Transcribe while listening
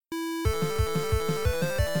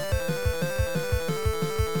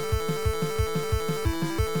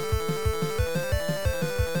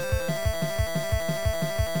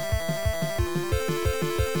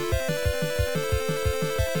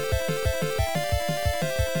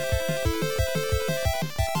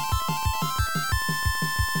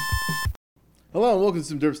Hello and welcome to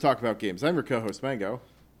some Derps Talk About Games. I'm your co-host, Mango.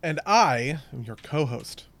 And I am your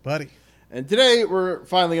co-host, Buddy. And today we're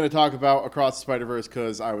finally going to talk about Across the Spider-Verse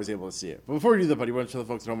because I was able to see it. But before we do that, Buddy, why don't you tell the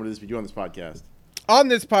folks at home what it is we do on this podcast? On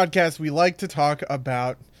this podcast, we like to talk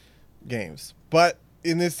about games. But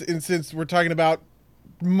in this instance, we're talking about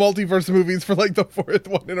multiverse movies for like the fourth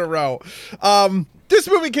one in a row. This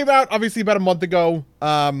movie came out obviously about a month ago.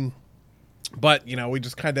 But you know, we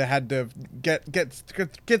just kind of had to get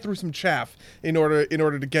through some chaff in order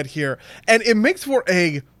to get here, and it makes for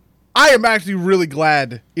a. I am actually really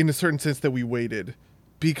glad, in a certain sense, that we waited,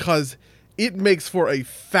 because it makes for a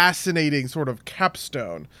fascinating sort of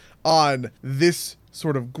capstone on this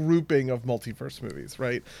sort of grouping of multiverse movies,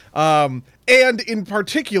 right? And in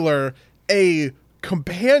particular, a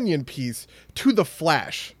companion piece to The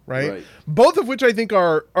Flash, right? Both of which I think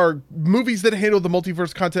are movies that handle the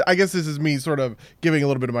multiverse content. I guess this is me sort of giving a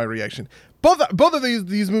little bit of my reaction. Both of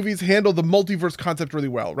these movies handle the multiverse concept really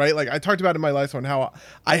well, right? Like I talked about in my last one how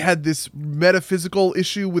I had this metaphysical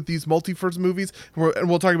issue with these multiverse movies, and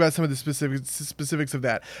we'll talk about some of the specifics of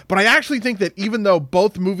that. But I actually think that even though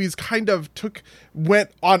both movies kind of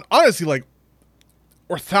went on honestly like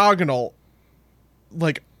orthogonal,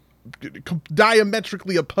 like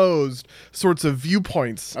diametrically opposed sorts of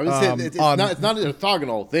viewpoints. I would say it's not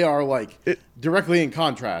orthogonal. They are like directly in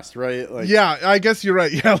contrast, right? Like, yeah, I guess you're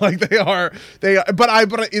right. Yeah, like they are. But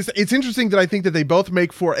it's interesting that I think that they both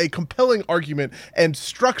make for a compelling argument and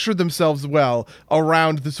structure themselves well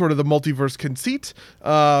around the sort of the multiverse conceit.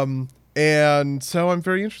 And so I'm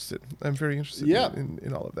very interested. Yeah.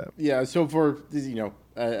 in all of that. Yeah. So for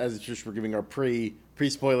as it's just we're giving our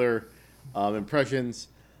pre-spoiler impressions.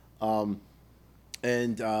 I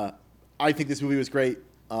think this movie was great,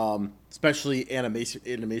 especially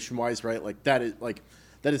animation wise, right? Like that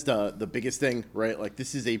is the biggest thing, right? Like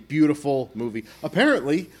this is a beautiful movie,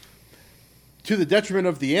 apparently to the detriment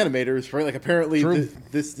of the animators, right? Like apparently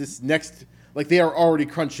this next, like they are already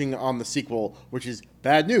crunching on the sequel, which is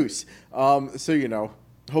bad news. So,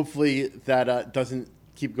 hopefully that doesn't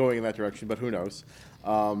keep going in that direction, but who knows?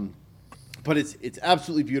 But it's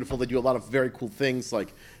absolutely beautiful. They do a lot of very cool things.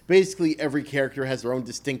 Like basically every character has their own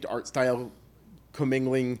distinct art style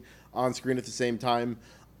commingling on screen at the same time.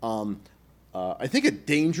 I think a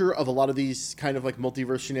danger of a lot of these kind of like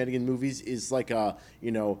multiverse shenanigan movies is like a,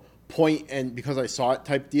 point and because I saw it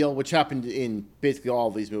type deal, which happened in basically all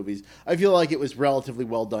of these movies. I feel like it was relatively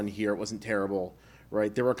well done here. It wasn't terrible,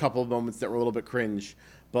 right? There were a couple of moments that were a little bit cringe,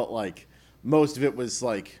 but like most of it was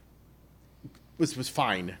like, was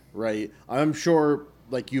fine, right? I'm sure,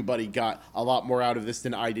 like you, Buddy, got a lot more out of this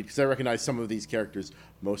than I did because I recognize some of these characters.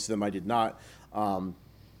 Most of them I did not.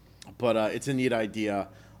 But it's a neat idea.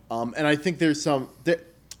 And I think there's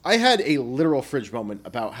I had a literal fridge moment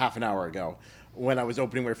about half an hour ago when I was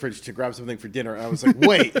opening my fridge to grab something for dinner. And I was like,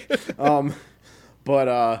 wait.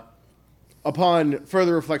 But upon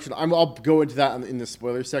further reflection, I'll go into that in the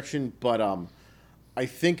spoiler section. But I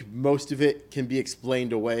think most of it can be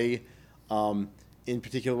explained away in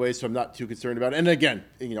particular ways, so I'm not too concerned about it. And again,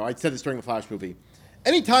 I said this during the Flash movie.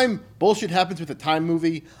 Anytime bullshit happens with a time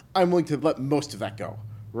movie, I'm willing to let most of that go,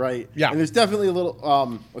 right? Yeah. And there's definitely a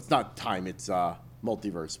little, it's not time, it's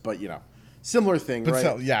multiverse, but, similar thing, but right?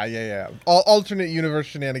 So, yeah. Alternate universe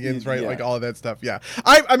shenanigans, right? Yeah. Like all of that stuff, yeah.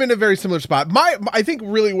 I'm in a very similar spot. I think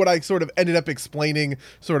really what I sort of ended up explaining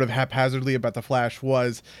sort of haphazardly about The Flash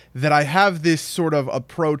was that I have this sort of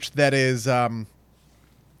approach that is...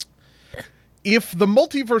 if the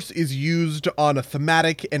multiverse is used on a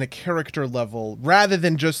thematic and a character level, rather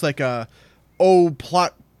than just like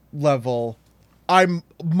plot level, I'm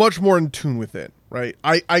much more in tune with it, right?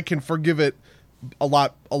 I can forgive it a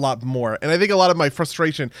lot more. And I think a lot of my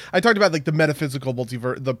frustration, I talked about like the metaphysical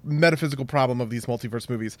problem of these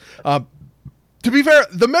multiverse movies. To be fair,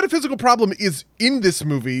 the metaphysical problem is in this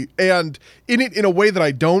movie and in it in a way that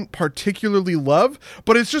I don't particularly love,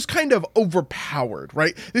 but it's just kind of overpowered,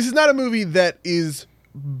 right? This is not a movie that is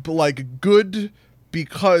like good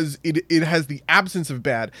because it has the absence of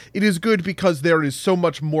bad. It is good because there is so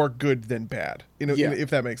much more good than bad, if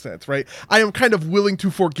that makes sense, right? I am kind of willing to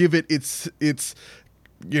forgive it its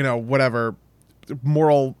whatever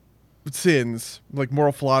moral sins, like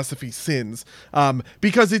moral philosophy sins,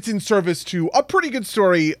 because it's in service to a pretty good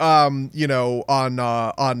story, on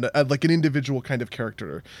like an individual kind of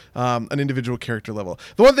character, an individual character level.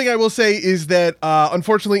 The one thing I will say is that,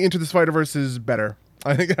 unfortunately, Into the Spider-Verse is better.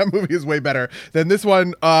 I think that movie is way better than this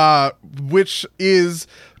one, which is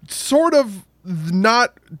sort of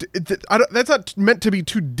not, that's not meant to be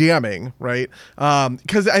too damning, right?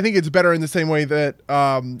 Because I think it's better in the same way that,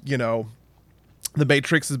 The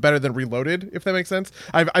Matrix is better than Reloaded, if that makes sense.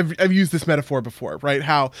 I've used this metaphor before, right?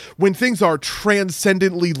 How when things are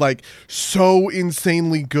transcendently like so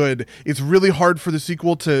insanely good, it's really hard for the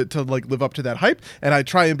sequel to like live up to that hype. And I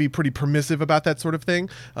try and be pretty permissive about that sort of thing.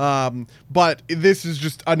 But this is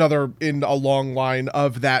just another in a long line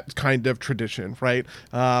of that kind of tradition, right?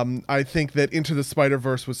 I think that Into the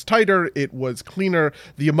Spider-Verse was tighter, it was cleaner,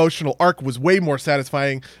 the emotional arc was way more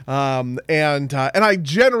satisfying, and I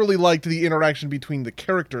generally liked the interaction between the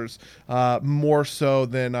characters more so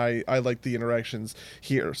than I like the interactions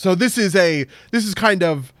here. So this is kind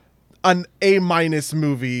of an A-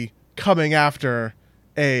 movie coming after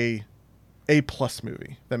a A+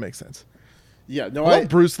 movie. That makes sense. Yeah, no, Hello,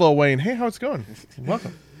 Bruce Lil Wayne. Hey, how's it going?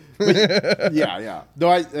 Welcome. yeah. No,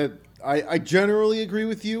 I generally agree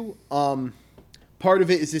with you. Part of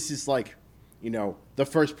it is this is like, the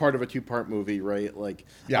first part of a 2-part movie, right? Like,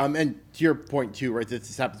 yeah. And to your point too, right?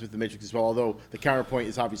 This happens with The Matrix as well. Although the counterpoint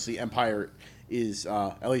is obviously Empire is,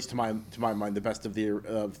 at least to my mind, the best of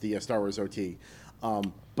the Star Wars OT.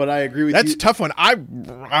 But I agree with you. That's a tough one.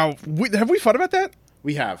 Have we thought about that?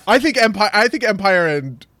 We have. I think Empire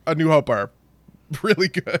and A New Hope are really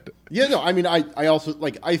good. Yeah, no, I mean, I also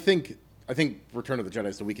like. I think Return of the Jedi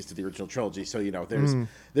is the weakest of the original trilogy. So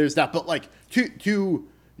there's that. But like to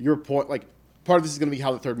your point, like part of this is going to be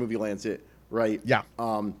how the third movie lands it, right? Yeah.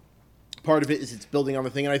 Part of it is it's building on the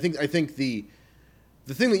thing, and I think the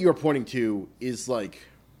thing that you are pointing to is like,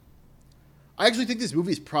 I actually think this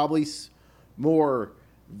movie is probably more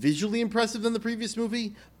visually impressive than the previous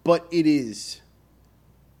movie, but it is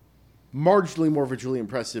marginally more visually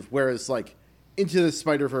impressive. Whereas like Into the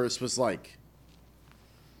Spider-Verse was like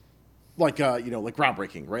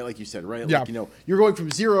groundbreaking, right? Like you said, right? Yeah. Like, you're going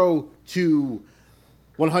from 0 to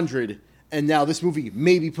 100, and now this movie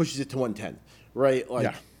maybe pushes it to 110, right? Like,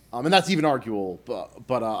 yeah. And that's even arguable.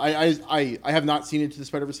 But I have not seen Into the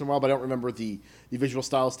Spider-Verse in a while, but I don't remember the visual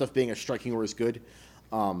style stuff being as striking or as good.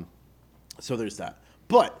 So there's that.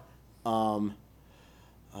 But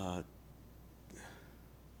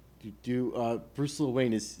Bruce Lil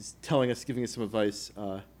Wayne is telling us, giving us some advice.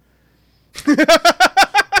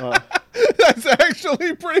 That's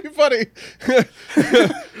actually pretty funny.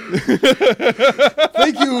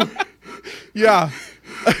 Thank you. Yeah.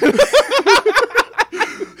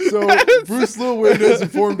 So Bruce Lil Wayne has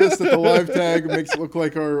informed us that the live tag makes it look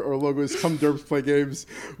like our logo is "Come Derps Play Games,"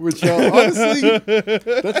 which honestly,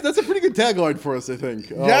 that's a pretty good tagline for us, I think.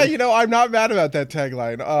 Yeah, I'm not mad about that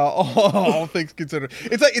tagline. All things considered,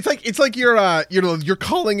 it's like you're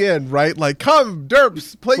calling in, right? Like, come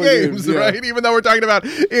Derps play games, yeah. right? Even though we're talking about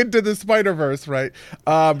Into the Spider-Verse, right?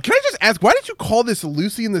 Can I just ask, why did you call this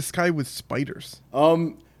Lucy in the Sky with Spiders?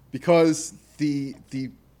 Because the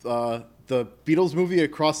Beatles movie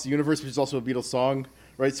Across the Universe, which is also a Beatles song,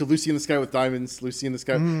 right? So Lucy in the Sky with Diamonds, Lucy in the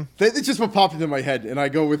Sky. It's just what popped into my head, and I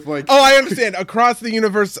go with like... Oh, I understand. Across the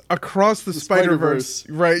Universe, Across the Spider-Verse.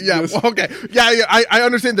 Right, yeah. Yes. Okay. Yeah, I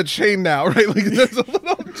understand the chain now, right? Like, there's a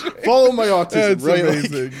little chain. Follow my autism, That's right?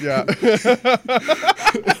 Amazing, yeah.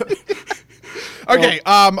 Okay,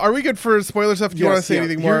 are we good for spoiler stuff? Do you want to say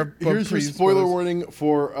anything more? Here's your spoiler warning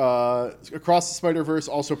for Across the Spider-Verse,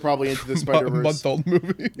 also probably Into the Spider-Verse. A month-old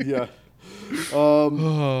movie. Yeah.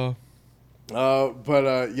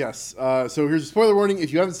 Yes. So here's a spoiler warning.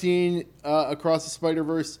 If you haven't seen Across the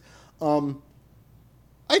Spider-Verse,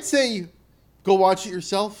 I'd say go watch it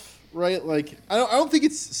yourself, right? Like, I don't think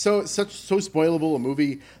it's so spoilable a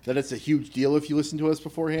movie that it's a huge deal if you listen to us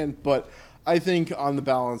beforehand, but I think on the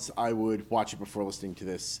balance, I would watch it before listening to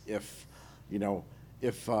this if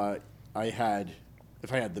I had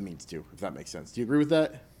the means to, if that makes sense. Do you agree with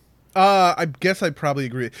that? I guess I'd probably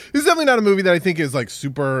agree. This is definitely not a movie that I think is like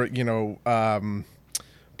super,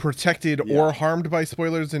 protected or harmed by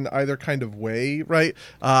spoilers in either kind of way, right?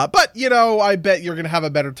 But I bet you're gonna have a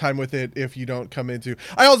better time with it if you don't come into.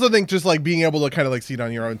 I also think just like being able to kind of like see it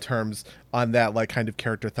on your own terms on that like kind of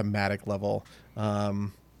character thematic level,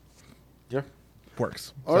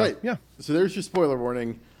 works. All right. Yeah. So there's your spoiler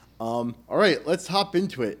warning. All right, let's hop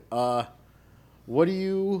into it. What do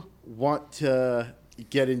you want to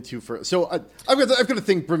get into first? So I've got a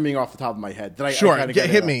thing brimming off the top of my head that I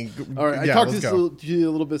hit me. All right, I talked to you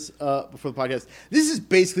a little bit before the podcast. This is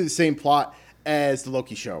basically the same plot as the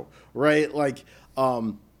Loki show, right? Like,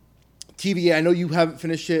 TVA. I know you haven't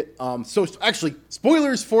finished it. So actually,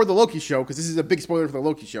 spoilers for the Loki show, because this is a big spoiler for the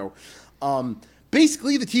Loki show.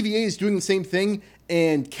 Basically, the TVA is doing the same thing,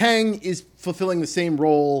 and Kang is fulfilling the same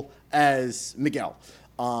role as Miguel.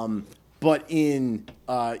 but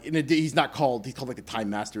he's not called. He's called like the Time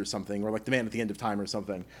Master or something, or like the Man at the End of Time or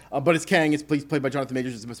something. But it's Kang. It's played by Jonathan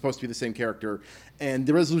Majors. It's supposed to be the same character, and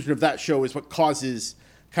the resolution of that show is what causes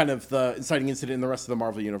kind of the inciting incident in the rest of the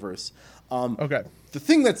Marvel universe. Okay. The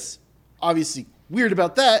thing that's obviously weird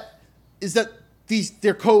about that is that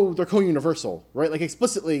they're co-universal, right? Like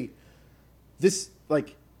explicitly, this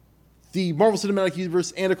like the Marvel Cinematic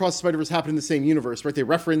Universe and Across the Spider-Verse happen in the same universe, right? They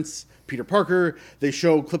reference Peter Parker. They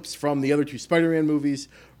show clips from the other two Spider-Man movies,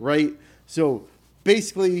 right? So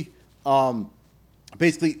basically,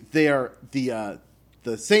 they are the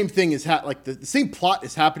same thing is the same plot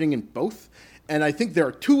is happening in both. And I think there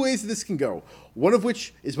are two ways that this can go. One of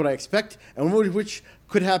which is what I expect, and one of which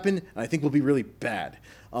could happen, and I think will be really bad.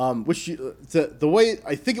 The way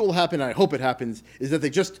I think it will happen, and I hope it happens, is that they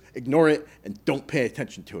just ignore it and don't pay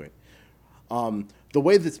attention to it. The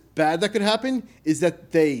way that's bad that could happen is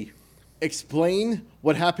that they explain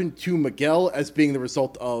what happened to Miguel as being the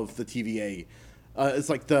result of the TVA. It's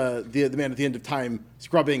like the Man at the End of Time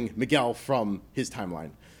scrubbing Miguel from his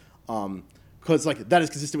timeline. Because like that is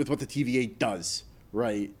consistent with what the TVA does,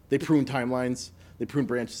 right? They prune timelines. They prune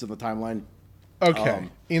branches of the timeline. Okay,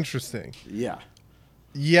 interesting. Yeah.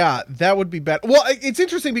 Yeah, that would be bad. Well, it's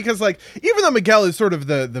interesting because, like, even though Miguel is sort of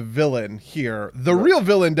the villain here, the real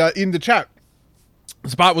villain in the chat,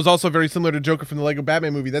 Spot was also very similar to Joker from the Lego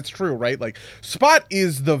Batman movie. That's true, right? Like, Spot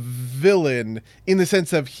is the villain in the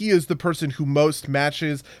sense of he is the person who most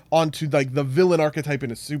matches onto, like, the villain archetype in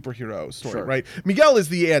a superhero story, right? Miguel is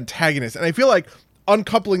the antagonist, and I feel like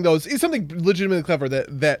uncoupling those is something legitimately clever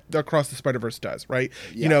that Across the Spider-Verse does, right?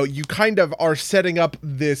 Yeah. You know, you kind of are setting up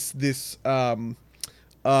this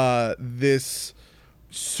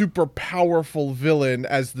super powerful villain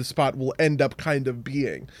as the Spot will end up kind of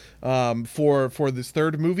being for this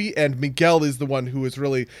third movie, and Miguel is the one who is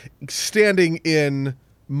really standing in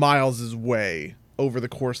Miles's way over the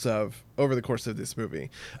course of this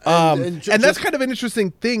movie. And that's kind of an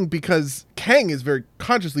interesting thing because Kang is very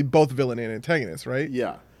consciously both villain and antagonist, right?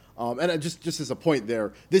 Yeah. And just as a point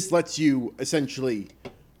there, this lets you essentially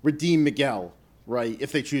redeem Miguel, right?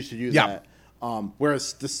 If they choose to do that.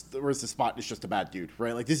 Whereas the Spot is just a bad dude,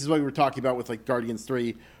 right? Like, this is what we were talking about with, like, Guardians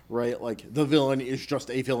 3, right? Like, the villain is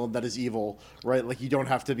just a villain that is evil, right? Like, you don't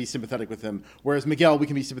have to be sympathetic with him. Whereas Miguel, we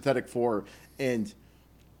can be sympathetic for, and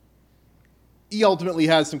he ultimately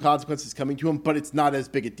has some consequences coming to him, but it's not as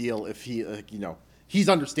big a deal if he, he's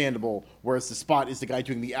understandable, whereas the Spot is the guy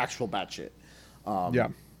doing the actual bad shit.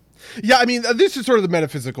 Yeah, I mean, this is sort of the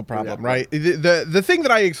metaphysical problem, right? The thing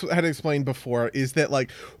that I had explained before is that,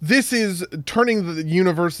 like, this is turning the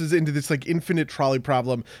universes into this, like, infinite trolley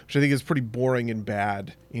problem, which I think is pretty boring and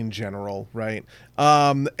bad in general, right?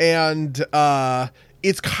 It's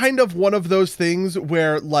kind of one of those things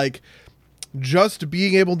where, like, just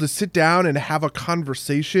being able to sit down and have a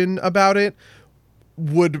conversation about it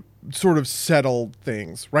would sort of settle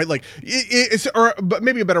things, right? Like, but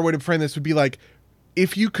maybe a better way to frame this would be, like,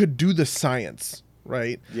 if you could do the science,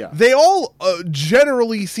 right? Yeah. They all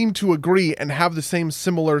generally seem to agree and have the same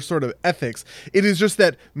similar sort of ethics. It is just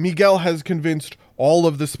that Miguel has convinced all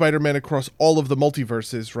of the Spider-Man across all of the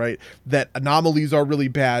multiverses, right, that anomalies are really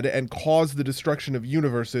bad and cause the destruction of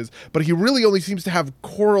universes, but he really only seems to have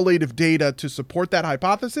correlative data to support that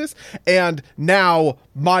hypothesis, and now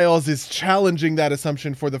Miles is challenging that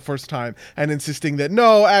assumption for the first time and insisting that,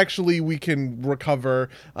 no, actually we can recover,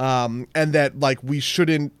 and that, like, we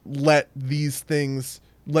shouldn't let these things,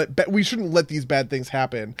 we shouldn't let these bad things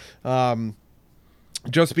happen,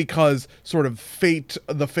 just because sort of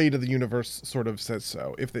the fate of the universe sort of says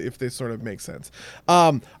so, if they sort of make sense.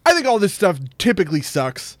 I think all this stuff typically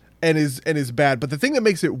sucks and is bad, but the thing that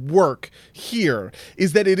makes it work here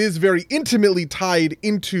is that it is very intimately tied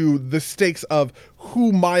into the stakes of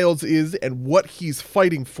who Miles is and what he's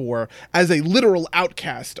fighting for as a literal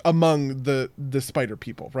outcast among the spider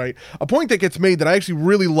people, right? A point that gets made that I actually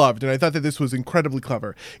really loved, and I thought that this was incredibly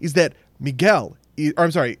clever, is that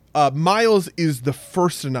Miles is the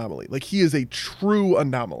first anomaly. Like, he is a true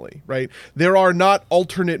anomaly, right? There are not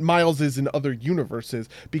alternate Mileses in other universes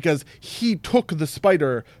because he took the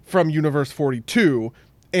spider from Universe 42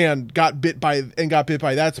 and got bit by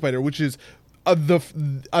that spider, which is an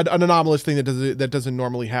anomalous thing that doesn't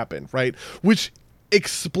normally happen, right? Which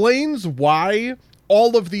explains why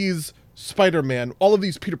all of these Spider-Man, all of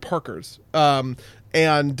these Peter Parkers,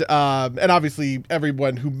 and obviously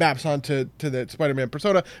everyone who maps onto that Spider-Man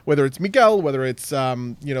persona, whether it's Miguel, whether it's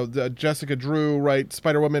the Jessica Drew, right,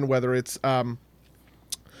 Spider-Woman, whether it's Hobie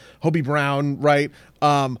Brown, right,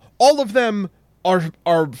 all of them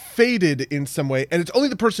are faded in some way, and it's only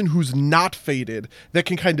the person who's not faded that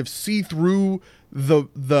can kind of see through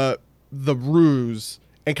the the ruse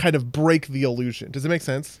and kind of break the illusion. Does it make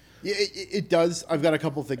sense? Yeah, it does. I've got a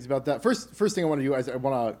couple of things about that. First thing I want to do is I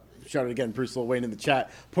want to shout it again, Bruce Lil Wayne in the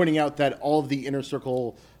chat, pointing out that all of the inner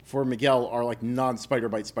circle for Miguel are like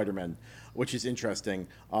non-Spider-Bite Spider-Men, which is interesting.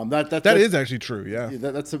 That is actually true. Yeah,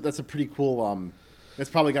 that's a pretty cool. That's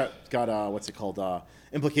probably got what's it called?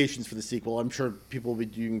 Implications for the sequel. I'm sure people will be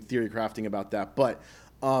doing theory crafting about that. But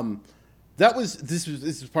this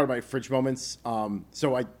was part of my fridge moments.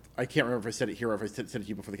 So I can't remember if I said it here or if I said it to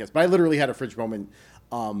you before the cast, but I literally had a fridge moment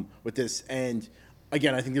with this. And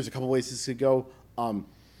again, I think there's a couple ways this could go.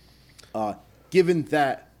 Given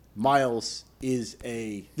that Miles is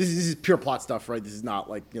this is pure plot stuff, right? This is not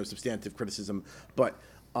like substantive criticism, but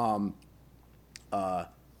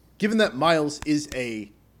given that Miles is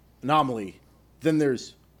a anomaly, then there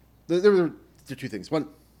are two things. One,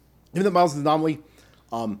 given that Miles is an anomaly,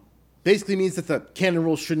 basically means that the canon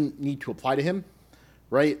rules shouldn't need to apply to him,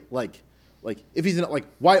 right? Like if he's not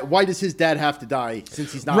why does his dad have to die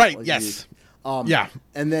since he's not right? Like, yes. Yeah.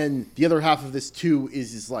 And then the other half of this too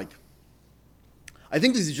is like, I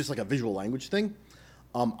think this is just like a visual language thing.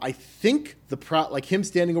 I think him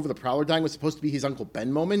standing over the Prowler dying was supposed to be his Uncle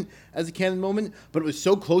Ben moment as a canon moment, but it was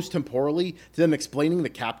so close temporally to them explaining the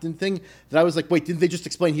captain thing that I was like, wait, didn't they just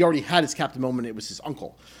explain he already had his captain moment? It was his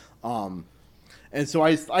uncle. And so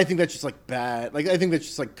I think that's just like bad. Like, I think that's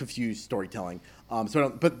just like confused storytelling.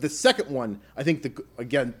 But the second one, I think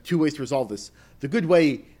again, two ways to resolve this. The good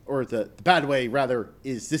way, or the bad way rather,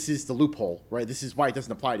 is this is the loophole, right? This is why it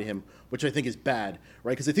doesn't apply to him, which I think is bad,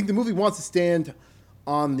 right? Because I think the movie wants to stand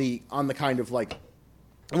on the kind of like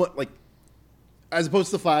as opposed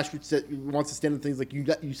to the Flash, which wants to stand on things like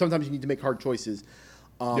you sometimes you need to make hard choices.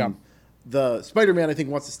 The Spider-Man, I think,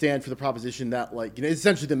 wants to stand for the proposition that it's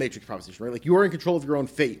essentially the Matrix proposition, right? Like, you are in control of your own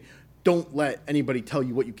fate. Don't let anybody tell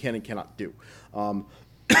you what you can and cannot do.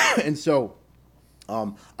 And so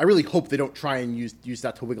I really hope they don't try and use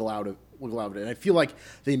that to wiggle out of it. And I feel like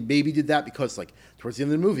they maybe did that because, like, towards the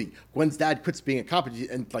end of the movie, Gwen's dad quits being a cop,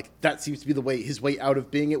 and like that seems to be his way out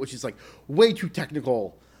of being it, which is like way too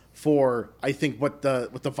technical for, I think, what the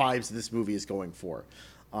vibes of this movie is going for.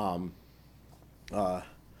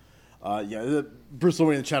 Bruce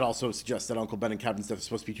Lowry in the chat also suggests that Uncle Ben and Captain Stuff are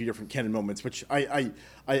supposed to be two different canon moments, which I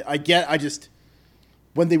get. I just,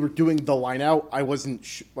 when they were doing the line out, I wasn't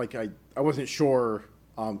I wasn't sure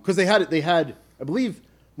because they had I believe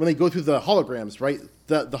when they go through the holograms, right?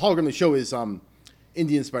 The hologram they show is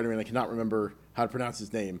Indian Spider-Man. I cannot remember how to pronounce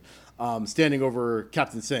his name. Standing over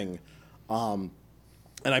Captain Singh, and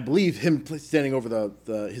I believe him standing over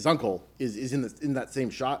his uncle is in that same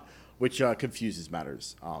shot, which confuses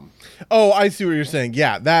matters. Oh, I see what you're saying.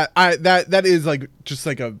 Yeah, that is like just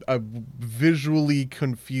like a visually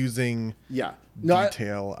confusing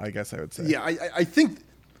detail, I guess I would say. Yeah, I think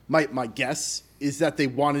my guess is that they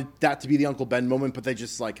wanted that to be the Uncle Ben moment, but they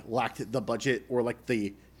just like lacked the budget or like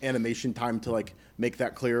the animation time to like make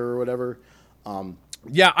that clear or whatever.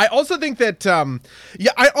 Yeah, I also think that,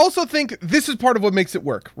 I also think this is part of what makes it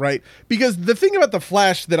work, right? Because the thing about The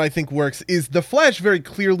Flash that I think works is The Flash very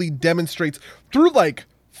clearly demonstrates through, like,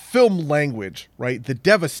 film language, right? The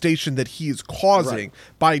devastation that he is causing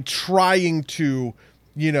by trying to,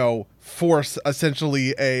 force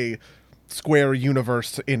essentially a square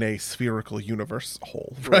universe in a spherical universe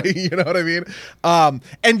whole, right? You know what I mean?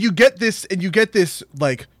 And you get this,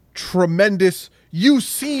 like, tremendous... You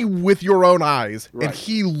see with your own eyes, and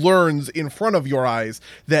he learns in front of your eyes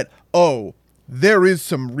that, there is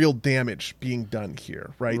some real damage being done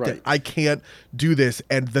here, right? That I can't do this.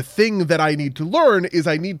 And the thing that I need to learn is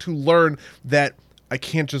I need to learn that I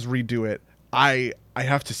can't just redo it. I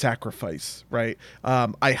have to sacrifice, right?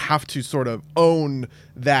 I have to sort of own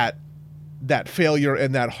that failure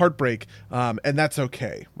and that heartbreak, and that's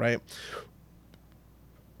okay, right?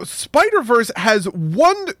 Spider-Verse has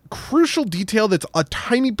one crucial detail that's a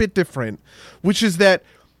tiny bit different, which is that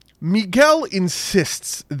Miguel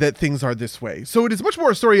insists that things are this way. So it is much more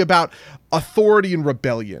a story about authority and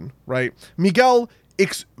rebellion, right?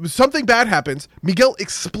 Something bad happens. Miguel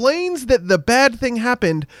explains that the bad thing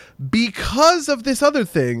happened because of this other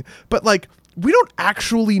thing, but like, we don't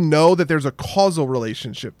actually know that there's a causal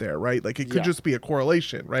relationship there, right? Like, it could just be a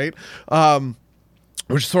correlation, right?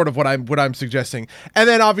 Which is sort of what I'm suggesting. And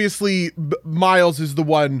then obviously Miles is the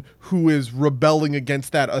one who is rebelling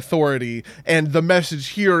against that authority. And the message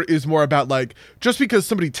here is more about like, just because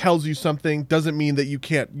somebody tells you something doesn't mean that you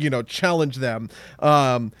can't, challenge them.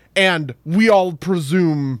 And we all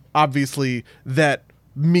presume, obviously, that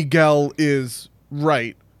Miguel is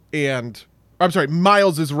right. And I'm sorry,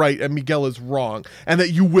 Miles is right and Miguel is wrong, and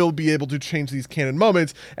that you will be able to change these canon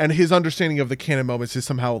moments, and his understanding of the canon moments is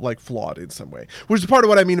somehow like flawed in some way, which is part of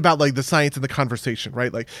what I mean about like the science and the conversation,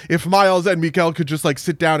 right? Like if Miles and Miguel could just like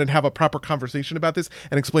sit down and have a proper conversation about this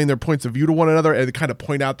and explain their points of view to one another and kind of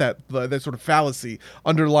point out that sort of fallacy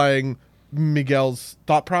underlying Miguel's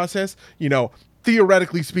thought process, you know,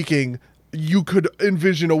 theoretically speaking, you could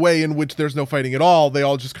envision a way in which there's no fighting at all. They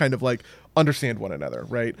all just kind of like understand one another,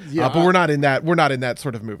 right? Yeah, but we're not in that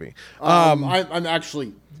sort of movie. I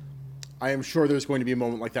am sure there's going to be a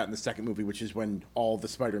moment like that in the second movie, which is when all the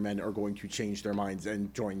Spider-Men are going to change their minds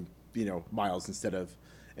and join, you know, Miles instead of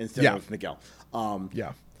Miguel. And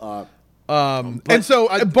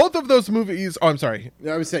so both of those movies. Oh, I'm sorry.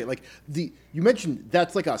 I would say like you mentioned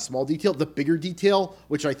that's like a small detail. The bigger detail,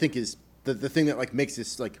 which I think is the thing that like makes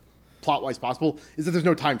this like plot-wise possible, is that there's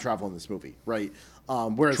no time travel in this movie, right?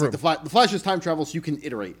 Whereas like the Flash is time travel, so you can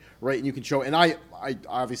iterate, right? And you can show. And I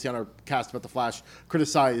obviously on our cast about the Flash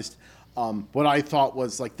criticized what I thought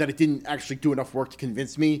was like that it didn't actually do enough work to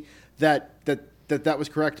convince me that was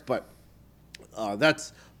correct. But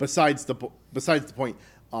that's besides the point.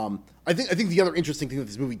 I think the other interesting thing that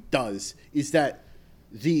this movie does is that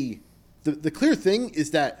the clear thing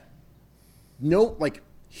is that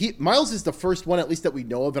Miles is the first one, at least that we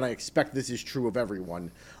know of, and I expect this is true of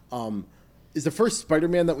everyone, is the first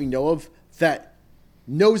Spider-Man that we know of that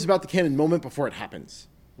knows about the canon moment before it happens,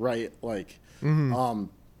 right? Like,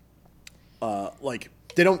 like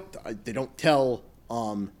they don't tell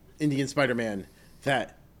Indian Spider-Man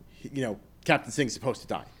that, you know, Captain Singh's supposed to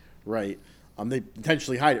die, right? They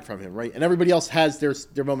intentionally hide it from him, right? And everybody else has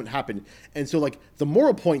their moment happen, and so like the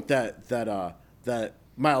moral point that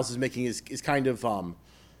Miles is making is kind of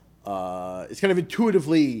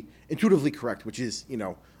intuitively correct, which is, you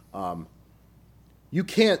know, you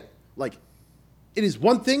can't, like, it is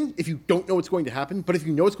one thing if you don't know what's going to happen, but if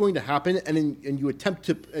you know it's going to happen and you attempt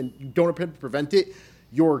to and you don't attempt to prevent it,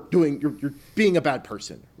 you're being a bad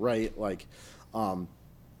person, right? Like,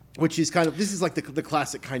 which is kind of, this is like the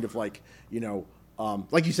classic kind of like, you know,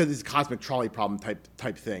 like you said, this is a cosmic trolley problem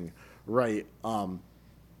type thing, right?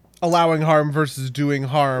 Allowing harm versus doing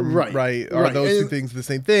harm, right? Are those two things the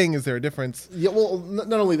same thing? Is there a difference? Yeah, well,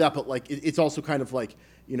 not only that, but like it's also kind of like,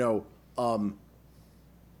 you know,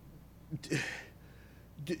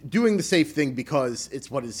 doing the safe thing because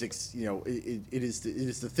it's what is, you know, it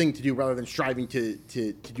is the thing to do rather than striving to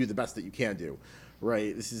do the best that you can do,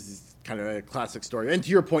 right? This is kind of a classic story, and to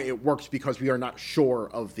your point, it works because we are not sure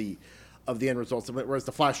of the end results, whereas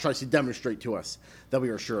the Flash tries to demonstrate to us that we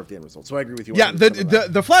are sure of the end result. So I agree with you. Yeah,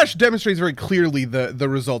 the Flash demonstrates very clearly the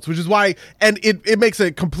results, which is why, and it makes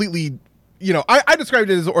it completely, you know, I described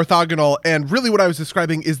it as orthogonal, and really what I was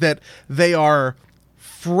describing is that they are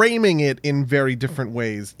framing it in very different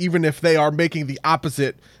ways, even if they are making the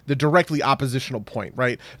directly oppositional point,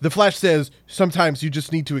 right? The Flash says sometimes you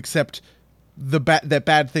just need to accept that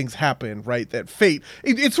bad things happen, right? That fate,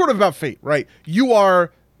 it's sort of about fate, right?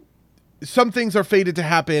 Some things are fated to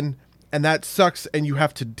happen, and that sucks, and you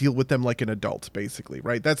have to deal with them like an adult, basically,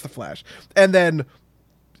 right? That's the Flash. And then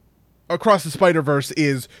Across the Spider-Verse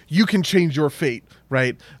is you can change your fate,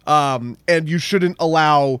 right? And you shouldn't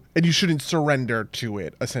surrender to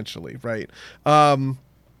it, essentially, right?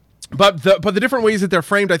 But the different ways that they're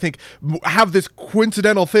framed, I think, have this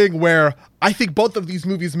coincidental thing where I think both of these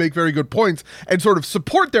movies make very good points and sort of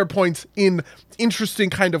support their points in interesting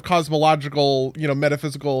kind of cosmological, you know,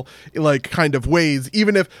 metaphysical, like, kind of ways,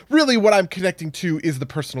 even if really what I'm connecting to is the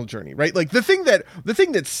personal journey, right? Like the thing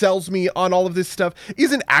that sells me on all of this stuff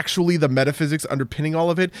isn't actually the metaphysics underpinning all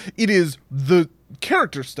of it. It is the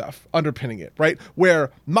character stuff underpinning it, right? Where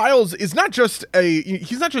Miles is he's not just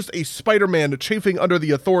a Spider-Man chafing under the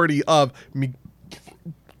authority of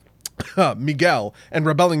Miguel and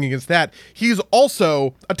rebelling against that. He's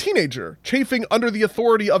also a teenager chafing under the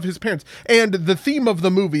authority of his parents. And the theme of the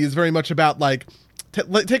movie is very much about like,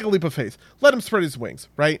 take a leap of faith, let him spread his wings,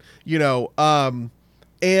 right? You know,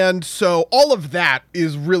 and so all of that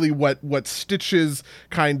is really what stitches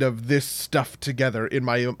kind of this stuff together in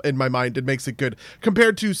my mind and makes it good,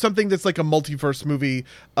 compared to something that's like a multiverse movie,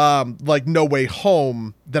 like No Way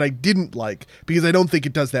Home, that I didn't like because I don't think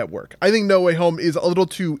it does that work. I think No Way Home is a little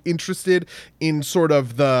too interested in sort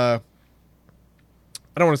of the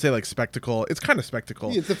I don't want to say like spectacle. It's kind of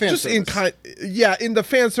spectacle. Yeah, it's a fan just service. in the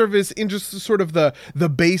fan service, in just sort of the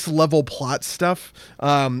base level plot stuff.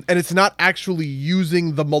 And it's not actually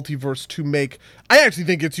using the multiverse to make. I actually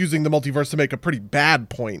think it's using the multiverse to make a pretty bad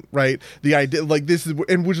point, right? The idea, like this is,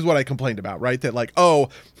 and which is what I complained about, right? That like, oh,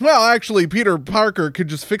 well, actually, Peter Parker could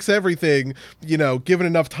just fix everything, given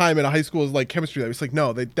enough time in a high school is like chemistry. It's like,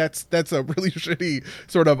 no, that's a really shitty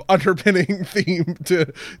sort of underpinning theme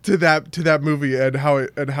to that movie and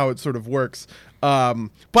how it sort of works.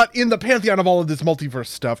 But in the pantheon of all of this multiverse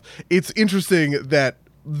stuff, it's interesting that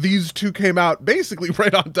these two came out basically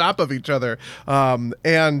right on top of each other, and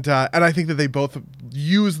I think that they both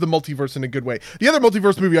use the multiverse in a good way. The other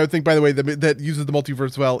multiverse movie I would think, by the way, that uses the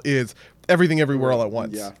multiverse well is Everything Everywhere All at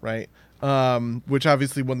Once, right? Which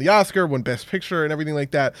obviously won the Oscar, won Best Picture, and everything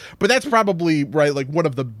like that. But that's probably right, like one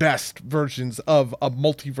of the best versions of a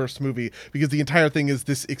multiverse movie, because the entire thing is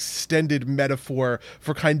this extended metaphor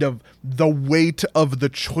for kind of the weight of the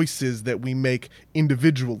choices that we make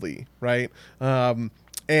individually, right?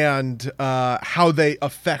 And how they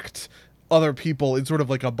affect other people in sort of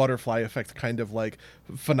like a butterfly effect kind of like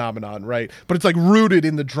phenomenon, right? But it's like rooted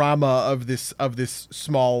in the drama of this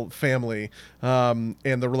small family, and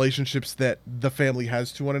the relationships that the family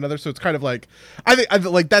has to one another. So it's kind of like, I think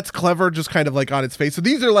like that's clever, just kind of like on its face. So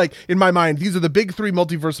these are like, in my mind, these are the big three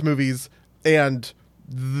multiverse movies, and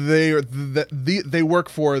they work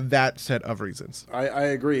for that set of reasons. I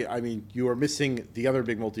agree. I mean, you are missing the other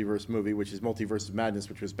big multiverse movie, which is Multiverse of Madness,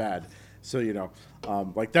 which was bad. So,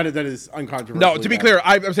 like that is uncontroversial. No, to be clear,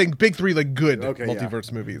 I'm saying big three, like good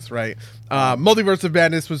multiverse movies, right? Multiverse of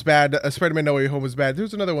Madness was bad. Spider-Man No Way Home was bad.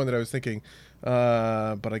 There's another one that I was thinking, but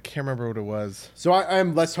I can't remember what it was. So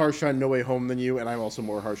I'm less harsh on No Way Home than you, and I'm also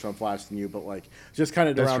more harsh on Flash than you. But like, just kind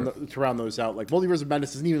of to round those out, like Multiverse of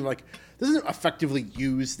Madness doesn't effectively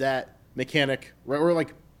use that mechanic, right? Or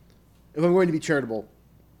like, if I'm going to be charitable,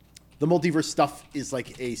 the multiverse stuff is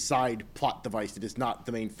like a side plot device. It is not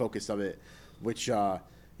the main focus of it, which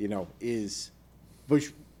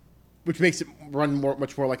makes it run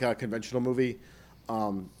much more like a conventional movie.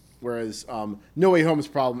 Whereas No Way Home's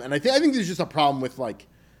problem, and I think there's just a problem with like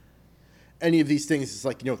any of these things. Is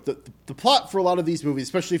like the plot for a lot of these movies,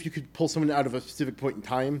 especially if you could pull someone out of a specific point in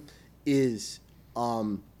time, is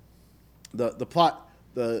the plot.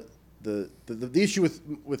 The issue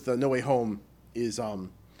with No Way Home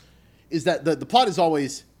is that the plot is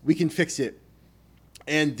always, we can fix it.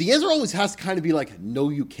 And the answer always has to kind of be like, no,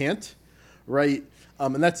 you can't, right?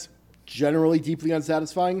 And that's generally deeply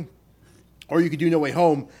unsatisfying. Or you could do No Way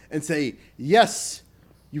Home and say, yes,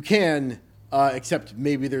 you can, except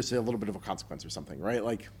maybe there's a little bit of a consequence or something, right?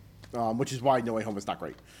 Like, which is why No Way Home is not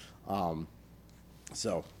great.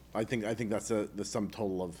 So I think that's the sum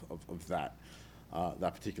total of that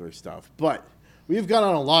particular stuff. But we've gone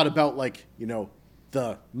on a lot about like,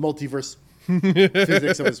 the multiverse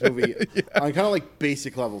physics of this movie on kind of like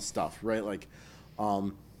basic level stuff, right? Like,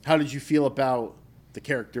 how did you feel about the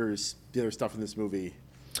characters, the other stuff in this movie?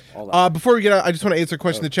 All that. Before we get out, I just want to answer a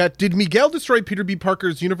question in the chat. Did Miguel destroy Peter B.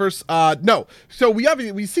 Parker's universe? No. So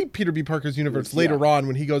we see Peter B. Parker's universe later on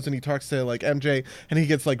when he goes and he talks to like MJ, and he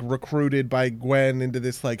gets like recruited by Gwen into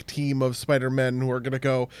this like team of Spider-Men who are gonna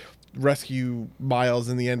go rescue Miles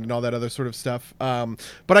in the end and all that other sort of stuff. But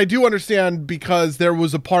I do understand, because there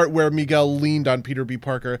was a part where Miguel leaned on Peter B.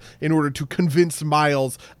 Parker in order to convince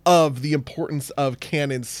Miles of the importance of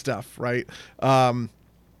canon stuff, right?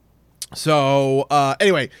 So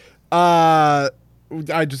anyway, I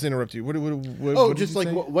just interrupt you. What just like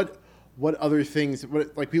what other things?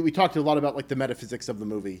 Like we talked a lot about like the metaphysics of the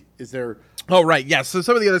movie. Is there? Oh, right. Yes. So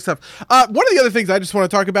some of the other stuff. One of the other things I just want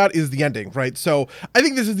to talk about is the ending, right? So I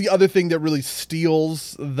think this is the other thing that really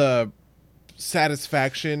steals the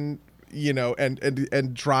satisfaction,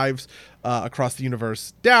 and drives across the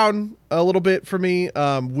universe down a little bit for me,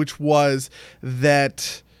 which was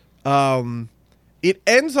that it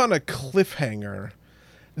ends on a cliffhanger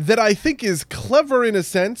that I think is clever in a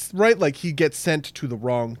sense, right? Like he gets sent to the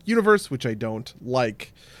wrong universe, which I don't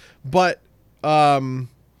like, but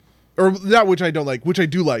or not which I don't like, which I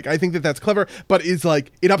do like. I think that that's clever, but it's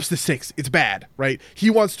like it ups the stakes. It's bad, right? He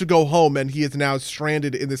wants to go home, and he is now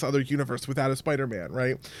stranded in this other universe without a Spider-Man,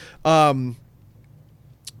 right?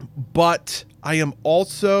 But I am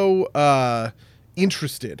also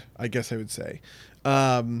interested, I guess I would say,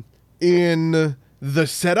 in the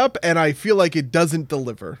setup, and I feel like it doesn't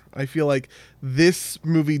deliver. I feel like this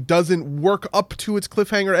movie doesn't work up to its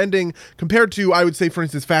cliffhanger ending compared to, I would say, for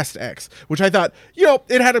instance, Fast X, which I thought,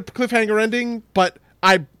 it had a cliffhanger ending, but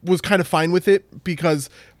I was kind of fine with it because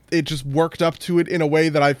it just worked up to it in a way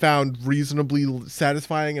that I found reasonably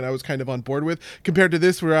satisfying and I was kind of on board with, compared to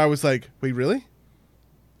this where I was like, wait, really?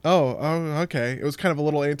 Oh, okay. It was kind of a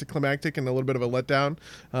little anticlimactic and a little bit of a letdown.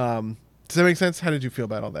 Does that make sense? How did you feel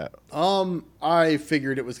about all that? I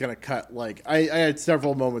figured it was going to cut, like, I had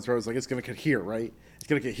several moments where I was like, it's going to cut here, right? It's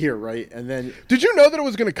going to cut here, right? And then... Did you know that it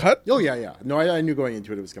was going to cut? Oh, yeah. No, I knew going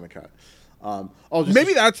into it was going to cut.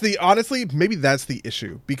 Maybe that's the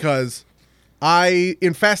issue, because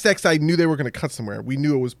in Fast X, I knew they were going to cut somewhere. We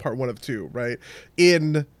knew it was part 1 of 2, right?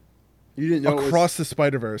 You didn't know Across the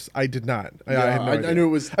Spider-Verse, I did not. I had no idea. I knew it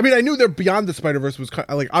was... I mean, I knew that Beyond the Spider-Verse was...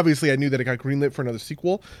 like, obviously, I knew that it got greenlit for another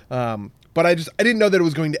sequel. But I didn't know that it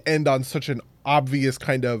was going to end on such an obvious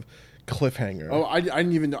kind of cliffhanger. Oh, I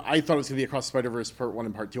didn't even know. I thought it was going to be Across the Spider-Verse part 1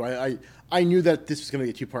 and part 2. I knew that this was going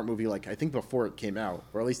to be a 2-part movie, like, I think before it came out.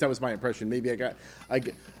 Or at least that was my impression. Maybe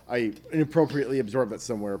I inappropriately absorbed that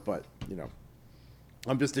somewhere, but, you know.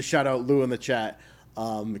 I'm just to shout out Lou in the chat.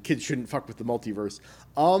 Kids shouldn't fuck with the multiverse.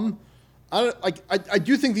 I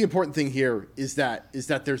do think the important thing here is that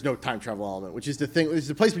there's no time travel element, which is the thing. It's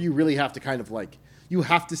the place where you really have to kind of like, you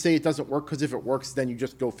have to say it doesn't work, because if it works, then you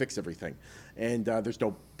just go fix everything, and there's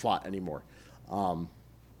no plot anymore.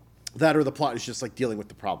 That or the plot is just like dealing with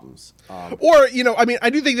the problems. Or, you know, I mean, I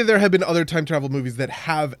do think that there have been other time travel movies that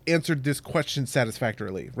have answered this question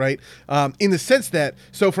satisfactorily, right? In the sense that,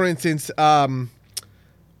 so for instance, time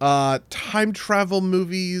travel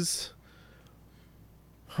movies,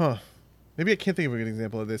 maybe I can't think of a good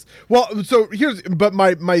example of this. Well, so but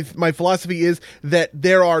my philosophy is that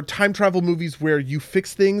there are time travel movies where you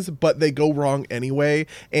fix things, but they go wrong anyway.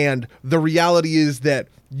 And the reality is that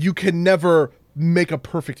you can never make a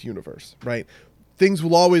perfect universe, right? Things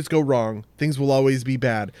will always go wrong. Things will always be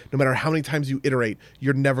bad. No matter how many times you iterate,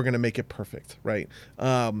 you're never going to make it perfect, right?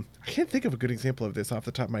 I can't think of a good example of this off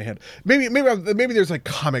the top of my head. Maybe there's like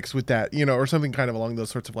comics with that, you know, or something kind of along those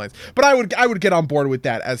sorts of lines. But I would get on board with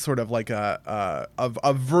that as sort of like a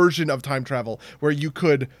version of time travel where you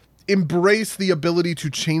could embrace the ability to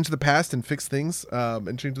change the past and fix things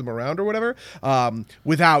and change them around or whatever,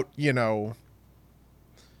 without, you know,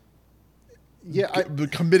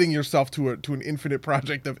 committing yourself to an infinite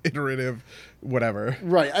project of iterative whatever.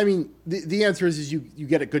 Right. I mean, the answer is you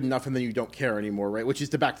get it good enough and then you don't care anymore, right? Which is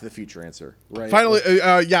the Back to the Future answer, right? Finally,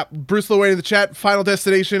 Bruce Lowain in the chat, Final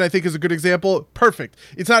Destination, I think, is a good example. Perfect.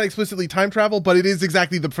 It's not explicitly time travel, but it is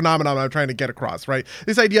exactly the phenomenon I'm trying to get across, right?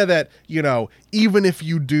 This idea that, you know, even if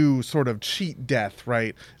you do sort of cheat death,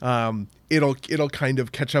 right, it'll kind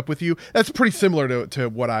of catch up with you. That's pretty similar to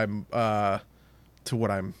what I'm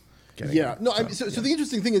getting. Yeah. No, so the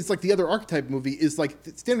interesting thing is, like, the other archetype movie is, like,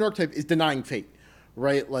 the standard archetype is denying fate,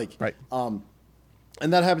 right? Like, right.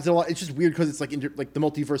 And that happens a lot. It's just weird because it's like the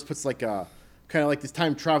multiverse puts like a kind of like this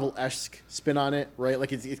time travel-esque spin on it, right?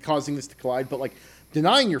 Like it's causing this to collide, but like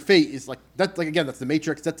denying your fate is like that's like, again, that's the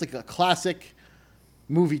Matrix. That's like a classic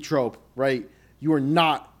movie trope, right? You are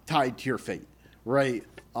not tied to your fate, right?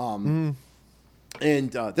 And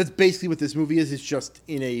that's basically what this movie is. It's just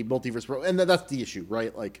in a multiverse world, and that's the issue,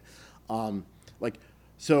 right?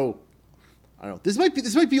 So I don't know. This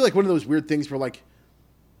might be like one of those weird things where like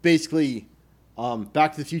basically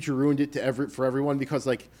Back to the Future ruined it for everyone, because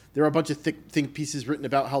like there are a bunch of think pieces written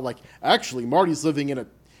about how like actually Marty's living in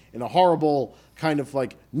a horrible kind of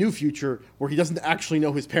like new future where he doesn't actually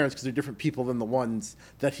know his parents because they're different people than the ones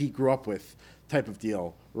that he grew up with, type of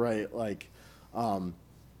deal, right? Like,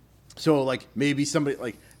 so like maybe somebody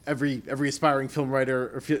like every aspiring film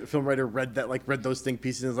writer read those think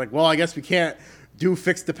pieces and was like, well, I guess we can't do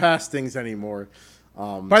fix the past things anymore.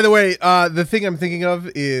 By the way, the thing I'm thinking of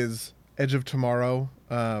is Edge of Tomorrow.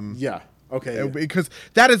 Yeah. Okay. Yeah. Because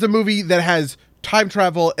that is a movie that has time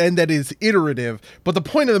travel and that is iterative, but the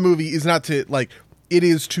point of the movie is not to like, it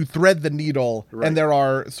is to thread the needle, right. And there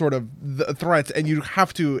are sort of the threats, and you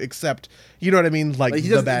have to accept, you know what I mean, like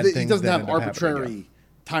the bad things. He doesn't have arbitrary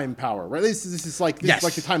time power, right? This is like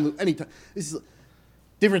the time loop. This is a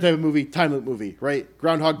different type of movie, time loop movie, right?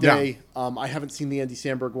 Groundhog Day. Yeah. I haven't seen the Andy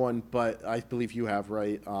Samberg one, but I believe you have,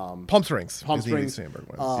 right? Palm Springs. Palm Springs. The Andy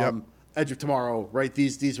Samberg one. Yep. Edge of Tomorrow, right?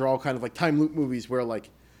 These are all kind of like time loop movies where like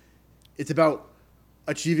it's about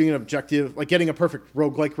achieving an objective, like getting a perfect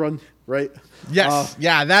roguelike run, right? Yes.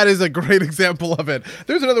 That is a great example of it.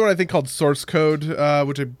 There's another one I think called Source Code,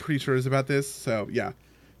 which I'm pretty sure is about this. So yeah.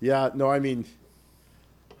 Yeah, no, I mean,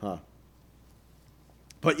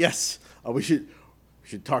 but yes, we should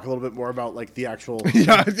talk a little bit more about like the actual.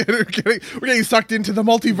 Yeah, we're getting sucked into the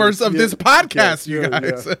multiverse of this podcast, you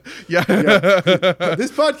guys. Yeah.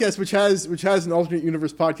 This podcast, which has an alternate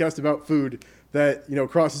universe podcast about food that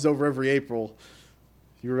crosses over every April.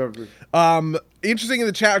 You remember? Interesting in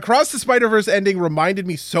the chat. Across the Spider-Verse ending reminded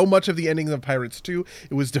me so much of the ending of Pirates 2.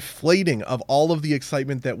 It was deflating of all of the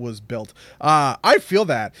excitement that was built. I feel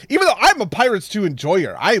that. Even though I'm a Pirates 2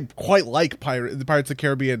 enjoyer, I quite like the Pirates of the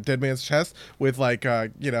Caribbean Dead Man's Chest with like,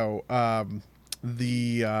 God,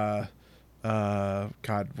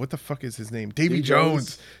 what the fuck is his name? Davy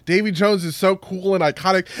Jones. Davy Jones is so cool and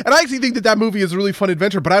iconic. And I actually think that movie is a really fun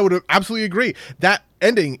adventure, but I would absolutely agree. That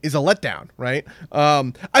ending is a letdown, right?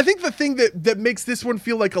 I think the thing that makes this one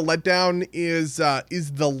feel like a letdown is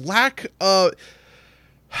the lack of...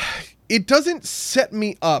 It doesn't set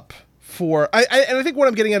me up for... and I think what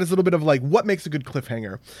I'm getting at is a little bit of like, what makes a good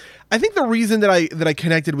cliffhanger? I think the reason that I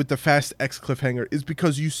connected with the Fast X cliffhanger is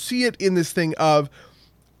because you see it in this thing of,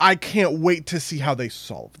 I can't wait to see how they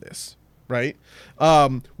solve this, right?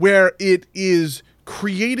 Where it is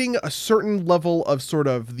creating a certain level of sort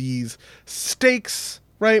of these stakes,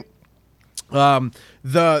 right?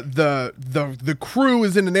 The crew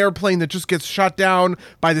is in an airplane that just gets shot down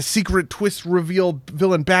by the secret twist reveal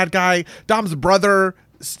villain bad guy. Dom's brother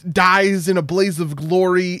dies in a blaze of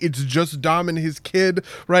glory. It's just Dom and his kid,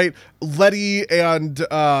 right? Letty and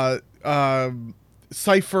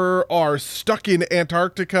Cypher are stuck in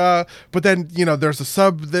Antarctica, but then there's a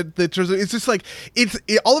sub that it's just like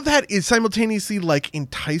all of that is simultaneously like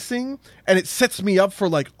enticing, and it sets me up for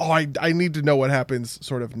like, oh, I need to know what happens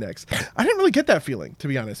sort of next. I didn't really get that feeling, to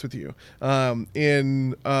be honest with you,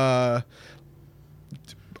 in Across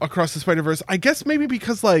the Spider-Verse. I guess maybe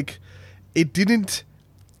because like it didn't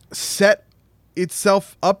set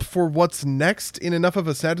itself up for what's next in enough of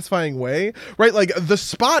a satisfying way, right? Like the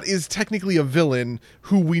Spot is technically a villain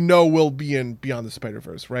who we know will be in Beyond the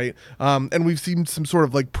Spider-Verse, right? And we've seen some sort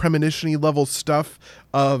of like premonition-y level stuff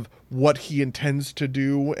of what he intends to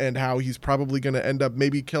do and how he's probably going to end up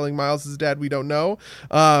maybe killing Miles' dad. We don't know.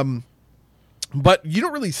 But you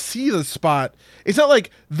don't really see the Spot. It's not like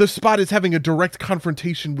the Spot is having a direct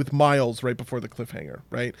confrontation with Miles right before the cliffhanger,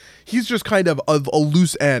 right? He's just kind of a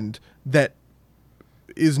loose end that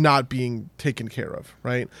is not being taken care of,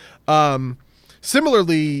 right?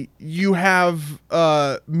 Similarly, you have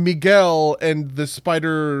Miguel and the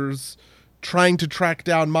spiders trying to track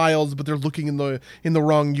down Miles, but they're looking in the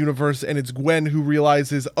wrong universe, and it's Gwen who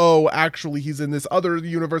realizes, oh, actually he's in this other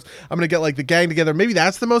universe. I'm gonna get like the gang together. Maybe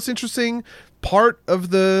that's the most interesting part of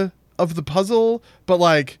the puzzle, but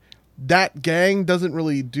like that gang doesn't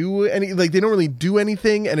really do any, like they don't really do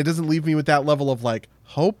anything, and it doesn't leave me with that level of like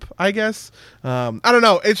hope, I guess. I don't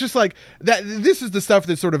know. It's just like that. This is the stuff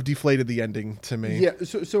that sort of deflated the ending to me. Yeah.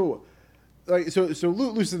 So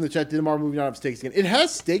Luce in the chat, did a Marvel movie not have stakes again? It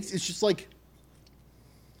has stakes. It's just like,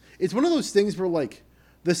 it's one of those things where like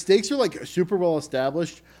the stakes are like super well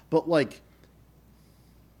established, but like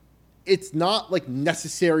it's not like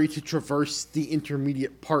necessary to traverse the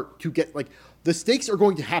intermediate part to get like the stakes are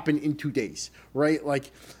going to happen in 2 days, right?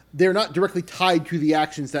 Like they're not directly tied to the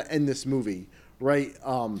actions that end this movie. Right.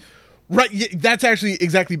 Right. Yeah, that's actually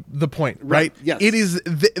exactly the point. Right. Yes. It is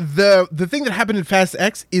the thing that happened in Fast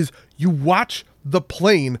X is you watch the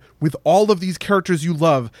plane with all of these characters you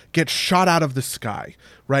love get shot out of the sky.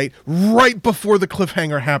 Right before the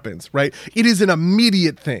cliffhanger happens. Right. It is an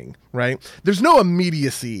immediate thing. Right. There's no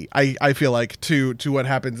immediacy. I feel like to what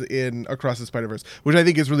happens in Across the Spider-Verse, which I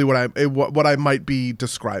think is really what I might be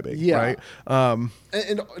describing. Yeah. Right.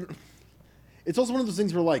 And it's also one of those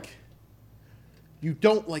things where like, you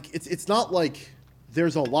don't like it's not like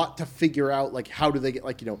there's a lot to figure out, like how do they get,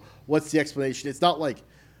 like, what's the explanation. It's not like,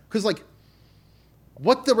 because like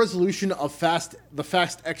what the resolution of the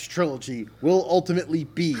Fast X trilogy will ultimately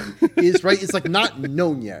be is right, it's like not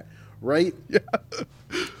known yet, right? Yeah.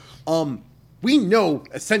 We know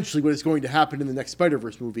essentially what is going to happen in the next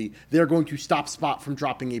Spider-Verse movie. They're going to stop Spot from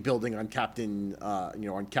dropping a building on Captain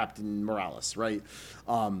Morales, right?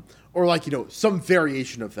 Or like, some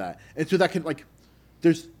variation of that. And so that can like,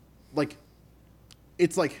 there's like,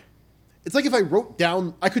 it's like if I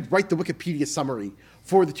I could write the Wikipedia summary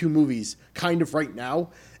for the 2 movies kind of right now.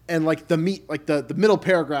 And like the middle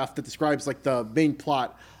paragraph that describes like the main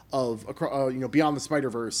plot of, Beyond the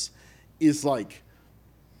Spider-Verse is like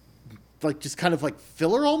just kind of like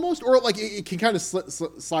filler almost, or like it can kind of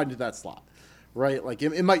slide into that slot, right? Like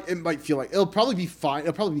it might feel like it'll probably be fine,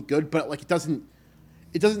 it'll probably be good, but like it doesn't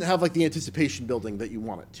have like the anticipation building that you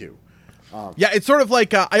want it to. Yeah, it's sort of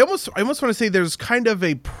like I almost want to say there's kind of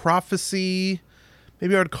a prophecy.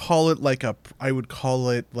 Maybe I would call it like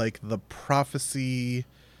the prophecy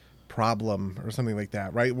problem or something like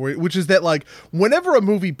that, right? Which is that like whenever a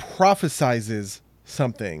movie prophesizes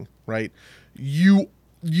something, right, you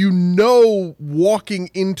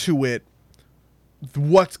walking into it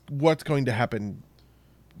what's going to happen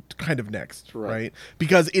kind of next, right?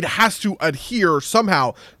 Because it has to adhere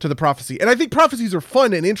somehow to the prophecy. And I think prophecies are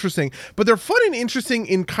fun and interesting, but they're fun and interesting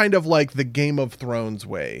in kind of like the Game of Thrones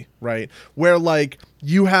way, right? Where like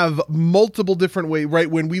you have multiple different ways, right?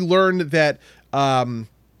 When we learn that Azor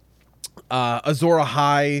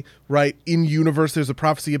Ahai, right, in universe there's a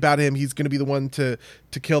prophecy about him, he's going to be the one to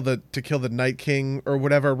kill the Night King or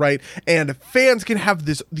whatever, right? And fans can have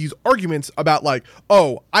these arguments about like,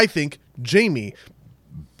 oh, I think Jaime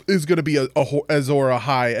is going to be Azor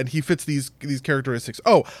Ahai and he fits these characteristics.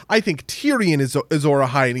 Oh, I think Tyrion is Azor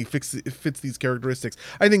Ahai and he fits these characteristics.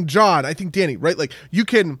 I think Jon, I think Dany, right? Like you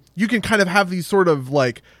can kind of have these sort of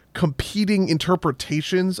like competing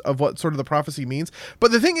interpretations of what sort of the prophecy means.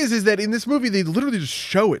 But the thing is that in this movie, they literally just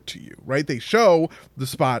show it to you, right? They show the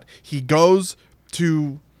spot. He goes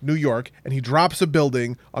to New York and he drops a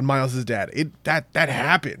building on Miles's dad. That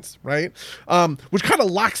happens, right? Which kind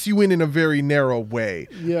of locks you in a very narrow way.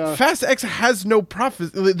 Yeah. Fast X has no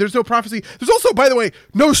prophecy. There's no prophecy. There's also, by the way,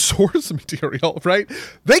 no source material, right?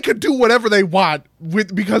 They could do whatever they want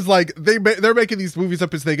because like they're making these movies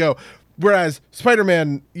up as they go. Whereas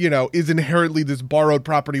Spider-Man, is inherently this borrowed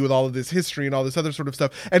property with all of this history and all this other sort of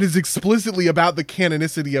stuff, and is explicitly about the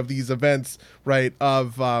canonicity of these events, right?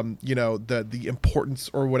 Of the importance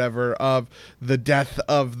or whatever of the death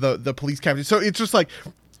of the police captain. So it's just like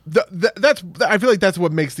I feel like that's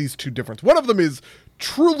what makes these two different. One of them is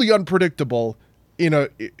truly unpredictable in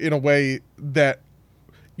a way that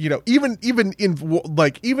even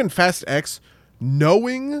Fast X,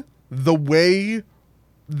 knowing the way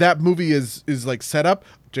that movie is like set up.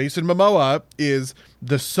 Jason Momoa is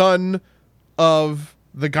the son of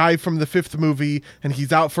the guy from the fifth movie and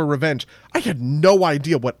he's out for revenge. I had no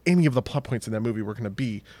idea what any of the plot points in that movie were going to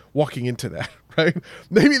be walking into that, right?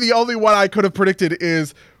 Maybe the only one I could have predicted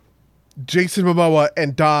is Jason Momoa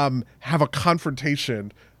and Dom have a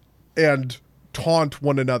confrontation and taunt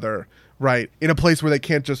one another, right? In a place where they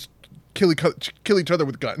can't just kill each other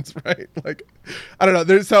with guns, right? Like, I don't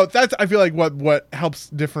know. So that's, I feel like what helps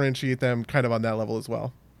differentiate them kind of on that level as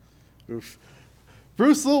well. Oof.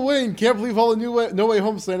 Bruce Lil Wayne, can't believe all the No Way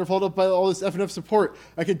Home slander followed up by all this F&F support.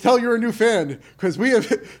 I can tell you're a new fan, because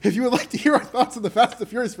if you would like to hear our thoughts on the Fast and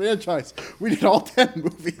Furious franchise, we did all 10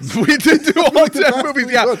 movies. We did do all 10 movies,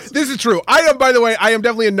 yeah. This is true. By the way, I am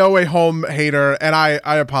definitely a No Way Home hater, and I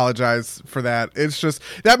apologize for that. It's just,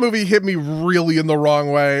 that movie hit me really in the wrong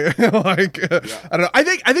way. I don't know.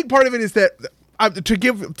 I think part of it is that,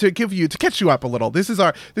 to catch you up a little. This is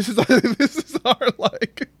our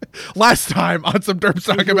like last time on some Derps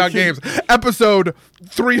Talk About Games, episode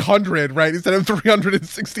 300, right? Instead of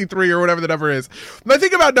 363 or whatever the number is. My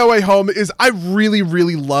thing about No Way Home is I really,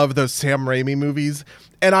 really love those Sam Raimi movies,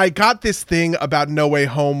 and I got this thing about No Way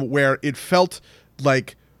Home where it felt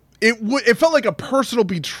like it felt like a personal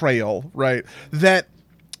betrayal, right? That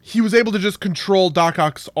he was able to just control Doc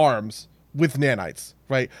Ock's arms with nanites,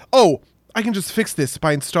 right? Oh, I can just fix this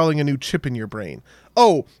by installing a new chip in your brain.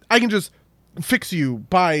 Oh, I can just fix you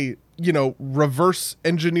by, reverse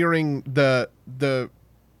engineering the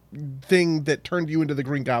thing that turned you into the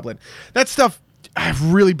Green Goblin. That stuff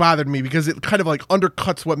really bothered me because it kind of like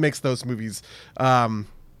undercuts what makes those movies, I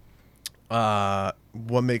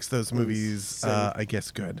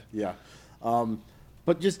guess, good. Yeah.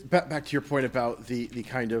 But just back to your point about the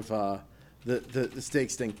kind of the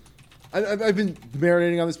stakes thing. I've been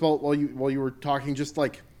marinating on this while you were talking. Just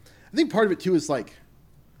like, I think part of it too is like,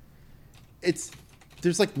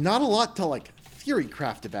 there's like not a lot to like theory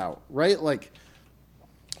craft about, right? Like,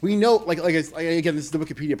 we know, like again, this is the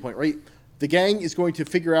Wikipedia point, right? The gang is going to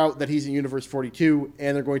figure out that he's in Universe 42,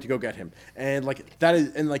 and they're going to go get him, and like that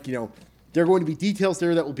is, and like there are going to be details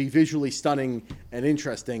there that will be visually stunning and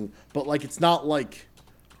interesting, but like it's not like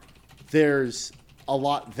there's a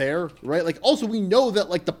lot there, right? Like, also we know that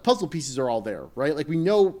like the puzzle pieces are all there, right? Like we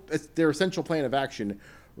know it's their essential plan of action,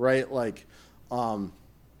 right? Like,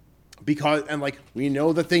 because, and like we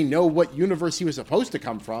know that they know what universe he was supposed to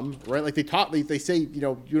come from, right? Like they say,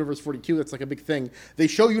 Universe 42, that's like a big thing. They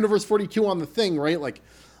show Universe 42 on the thing, right? Like,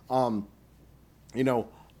 I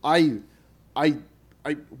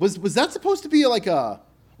was that supposed to be like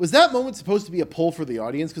was that moment supposed to be a pull for the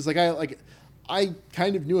audience? Because I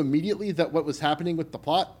kind of knew immediately that what was happening with the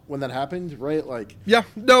plot when that happened, right? Like, yeah,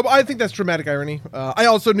 no, but I think that's dramatic irony. I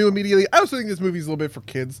also knew immediately. I also think this movie's a little bit for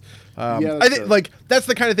kids. I think like that's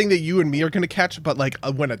the kind of thing that you and me are going to catch. But like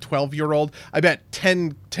when a 12-year-old, I bet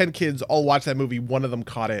 10 kids all watch that movie. One of them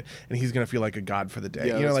caught it, and he's going to feel like a god for the day.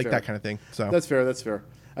 Yeah, like fair. that kind of thing. So that's fair.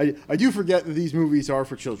 I do forget that these movies are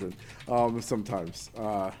for children sometimes.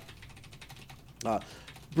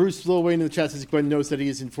 Bruce Lil Wayne in the chat says Gwen knows that he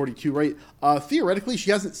is in 42, right? Theoretically,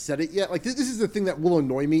 she hasn't said it yet. Like, this is the thing that will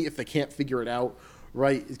annoy me if they can't figure it out,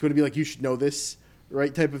 right? It's going to be like, you should know this,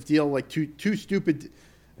 right, type of deal. Like, too stupid.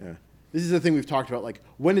 Yeah. This is the thing we've talked about. Like,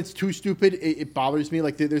 when it's too stupid, it bothers me.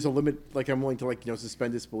 Like, there's a limit. Like, I'm willing to, like,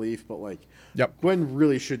 suspend disbelief. But, like, Yep. Gwen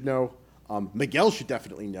really should know. Miguel should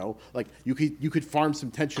definitely know. Like, you could farm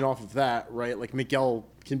some tension off of that, right? Like, Miguel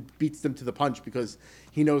beats them to the punch because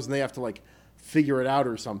he knows and they have to, like, figure it out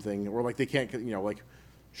or something, or like they can't, like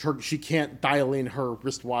she can't dial in her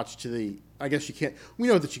wristwatch to the. I guess she can't. We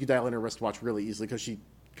know that she can dial in her wristwatch really easily because she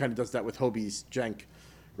kind of does that with Hobie's Jank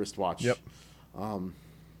wristwatch. Yep.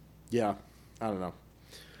 Yeah, I don't know.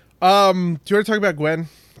 Do you want to talk about Gwen?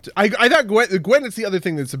 I thought Gwen is the other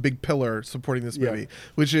thing that's a big pillar supporting this movie,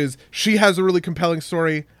 which is she has a really compelling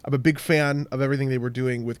story. I'm a big fan of everything they were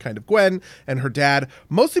doing with kind of Gwen and her dad,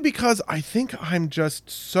 mostly because I think I'm just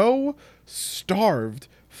so starved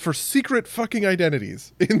for secret fucking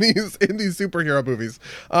identities in these superhero movies.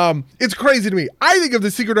 It's crazy to me. I think of the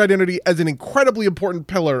secret identity as an incredibly important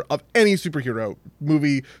pillar of any superhero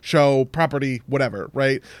movie, show, property, whatever,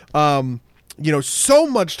 right? So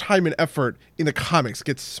much time and effort in the comics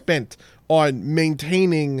gets spent on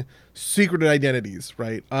maintaining secret identities,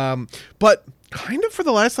 right? But kind of for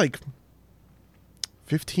the last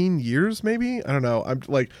 15 years, maybe? I don't know. I'm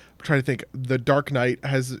trying to think. The Dark Knight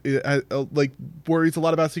has worries a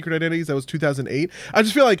lot about secret identities. That was 2008. I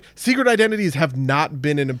just feel like secret identities have not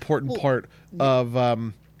been an important part of.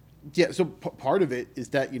 So part of it is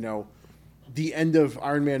that the end of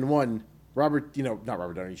Iron Man 1. Not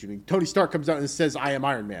Robert Downey Jr. Tony Stark comes out and says, "I am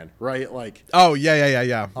Iron Man," right? Like, oh yeah.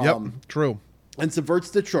 Yep, true. And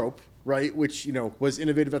subverts the trope, right? Which was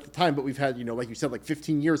innovative at the time, but we've had like you said,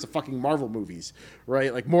 15 years of fucking Marvel movies,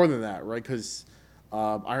 right? Like more than that, right? Because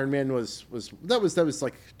Iron Man was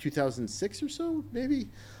like 2006 or so, maybe.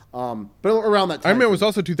 But around that time, Iron Man was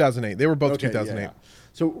also 2008. They were both 2008. Yeah.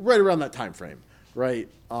 So right around that time frame, right?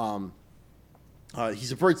 He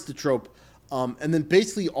subverts the trope. And then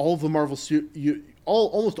basically all of the Marvel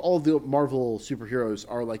almost all of the Marvel superheroes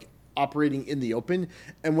are like operating in the open,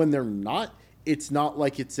 and when they're not, it's not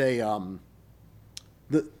like it's a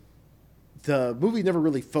the movie never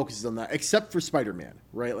really focuses on that except for Spider-Man,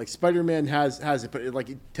 right? Like Spider-Man has it, but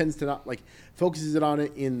it tends to not focuses it on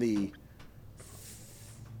it in the.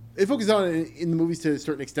 It focuses on it in the movies to a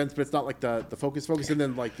certain extent, but it's not like the focus. And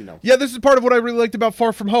then Yeah, this is part of what I really liked about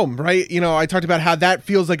Far From Home, right? I talked about how that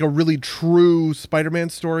feels like a really true Spider-Man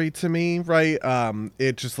story to me, right?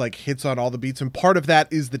 It just hits on all the beats, and part of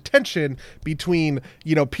that is the tension between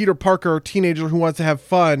Peter Parker, teenager who wants to have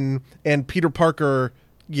fun, and Peter Parker,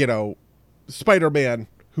 Spider-Man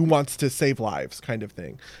who wants to save lives, kind of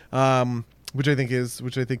thing. Which I think is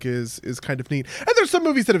kind of neat. And there's some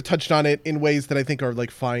movies that have touched on it in ways that I think are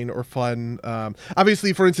fine or fun.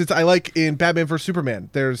 Obviously, for instance, I like in Batman vs Superman,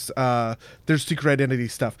 there's secret identity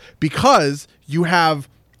stuff because you have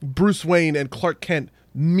Bruce Wayne and Clark Kent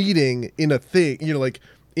meeting in a thing,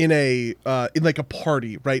 in a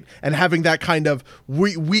party, right? And having that kind of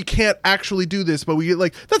we can't actually do this, but we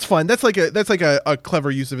that's fun. That's like a clever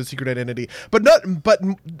use of a secret identity. But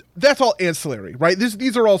that's all ancillary, right?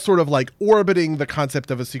 These are all sort of orbiting the concept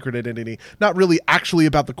of a secret identity, not really actually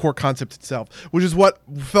about the core concept itself, which is what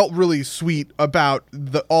felt really sweet about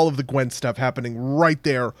all of the Gwen stuff happening right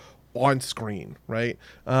there on screen, right?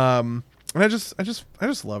 And I just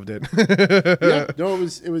loved it. Yeah, no,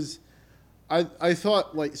 it was. I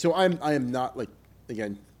thought I am not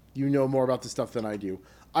again, more about this stuff than I do.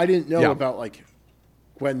 I didn't know about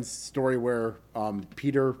Gwen's story where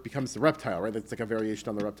Peter becomes the reptile, right? That's a variation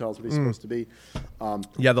on the reptile is what he's supposed to be.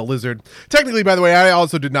 The lizard. Technically, by the way, I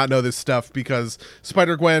also did not know this stuff because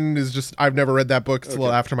Spider-Gwen is just I've never read that book. It's a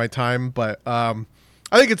little after my time, but I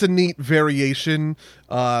think it's a neat variation.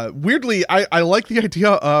 Weirdly, I like the idea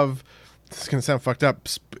of this is gonna sound fucked up,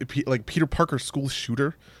 Peter Parker school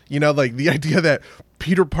shooter. The idea that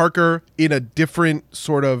Peter Parker in a different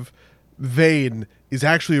sort of vein is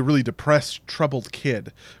actually a really depressed, troubled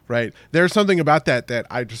kid, right? There's something about that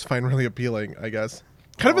I just find really appealing, I guess.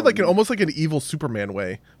 Kind of in almost an evil Superman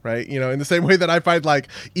way, right? In the same way that I find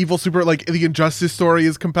evil the Injustice story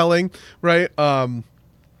is compelling, right? I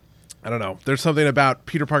don't know. There's something about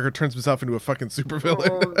Peter Parker turns himself into a fucking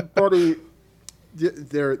supervillain. Buddy,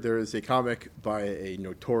 there is a comic by a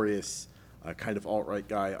notorious kind of alt-right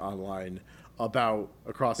guy online about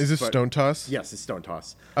across. Is this Stone Toss? Yes, it's Stone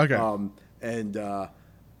Toss. Okay.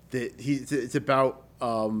 It's about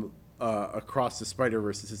across the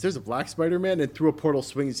Spider-Verse. It says there's a black Spider-Man, and through a portal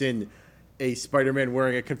swings in a Spider-Man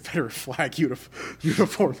wearing a Confederate flag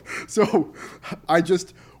uniform. So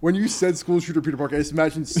when you said school shooter Peter Parker, I just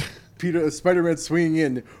imagined Spider-Man swinging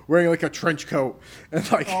in wearing like a trench coat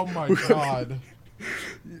and like, oh my God,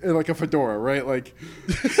 and like a fedora, right? Like,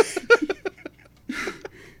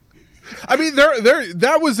 I mean,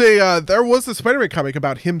 there was a Spider-Man comic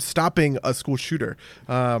about him stopping a school shooter.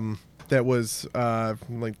 That was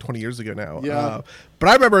like 20 years ago now. Yeah. But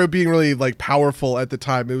I remember it being really like powerful at the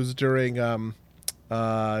time. It was during J.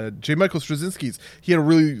 Michael Straczynski's. He had a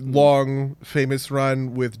really long, famous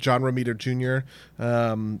run with John Romita Jr.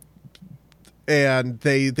 And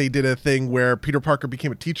they did a thing where Peter Parker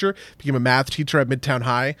became a math teacher at Midtown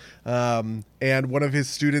High. And one of his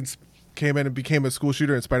students came in and became a school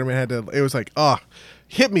shooter, and Spider-Man had to. It was like,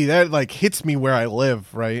 hit me. That like hits me where I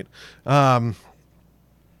live, right?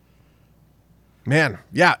 Man,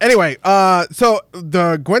 yeah. Anyway, so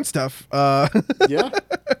the Gwen stuff. Yeah,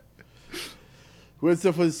 Gwen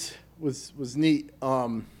stuff was neat.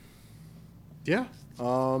 Yeah.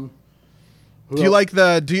 Do you like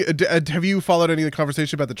have you followed any of the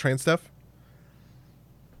conversation about the trans stuff?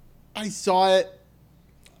 I saw it.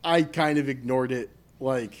 I kind of ignored it.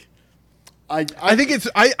 Like, I think it's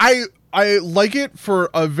I like it for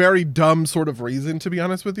a very dumb sort of reason, to be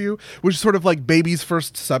honest with you, which is sort of like baby's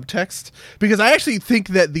first subtext, because I actually think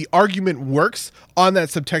that the argument works on that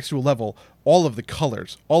subtextual level. All of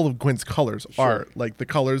Gwen's colors are like the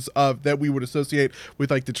colors of that we would associate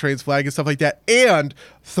with like the trans flag and stuff like that. And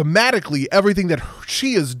thematically, everything that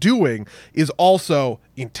she is doing is also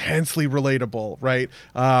intensely relatable, right?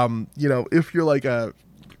 If you're like a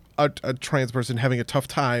trans person having a tough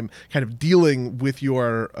time kind of dealing with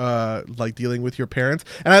your parents.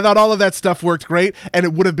 And I thought all of that stuff worked great, and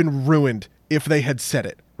it would have been ruined if they had said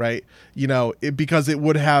it, right? Because it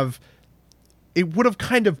would have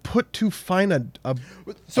kind of put too fine a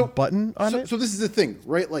button on it. So this is the thing,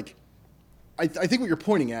 right? Like, I think what you're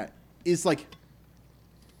pointing at is like,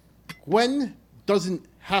 Gwen doesn't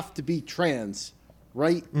have to be trans,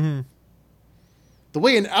 right? Mm-hmm. The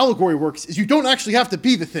way an allegory works is you don't actually have to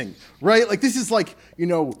be the thing, right? Like, this is like,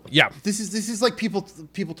 yeah. This is like people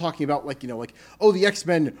talking about like, the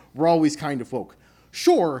X-Men were always kind of woke.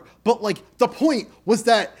 Sure, but like the point was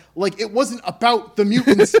that like it wasn't about the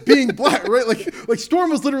mutants being black, right? Like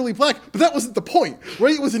Storm was literally black, but that wasn't the point,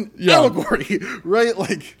 right? It was an allegory, right?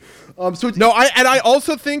 Like, I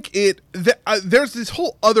also think there's this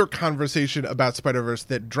whole other conversation about Spider-Verse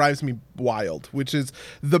that drives me wild, which is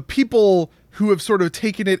the people who have sort of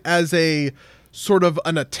taken it as a sort of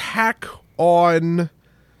an attack on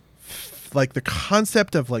like the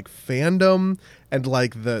concept of like fandom and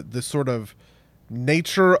like the sort of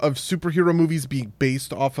nature of superhero movies being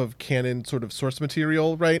based off of canon sort of source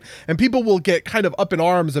material, right? And people will get kind of up in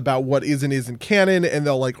arms about what is and isn't canon, and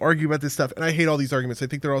they'll like argue about this stuff. And I hate all these arguments. I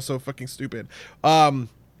think they're all so fucking stupid. And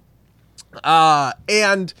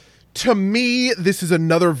to me, this is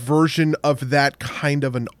another version of that kind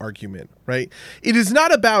of an argument, right? It is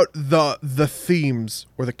not about the themes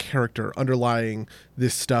or the character underlying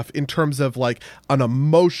this stuff in terms of like an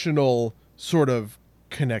emotional sort of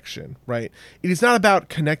connection, right? It is not about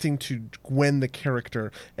connecting to Gwen the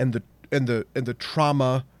character and the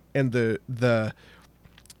trauma and the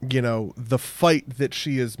fight that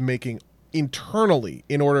she is making internally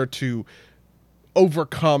in order to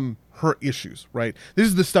overcome her issues, right? This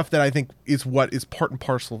is the stuff that I think is what is part and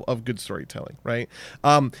parcel of good storytelling, right?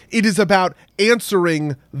 It is about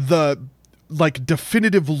answering the like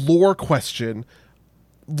definitive lore question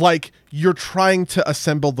like you're trying to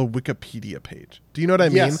assemble the Wikipedia page. Do you know what I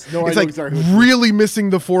mean? Yes. No, it's I know like exactly. really missing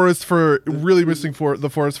the forest for the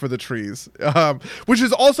forest for the trees, which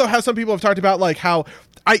is also how some people have talked about like how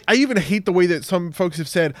I even hate the way that some folks have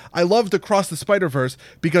said, I loved Across the Spider-Verse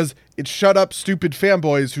because it shut up stupid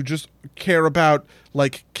fanboys who just care about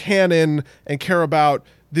like canon and care about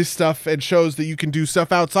this stuff and shows that you can do stuff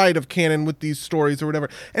outside of canon with these stories or whatever.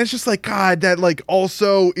 And it's just like, God, that like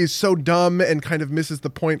also is so dumb and kind of misses the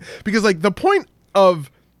point, because like the point of,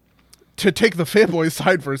 to take the fanboy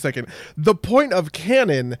side for a second, the point of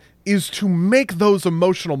canon is to make those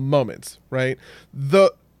emotional moments, right?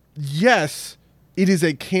 Yes, it is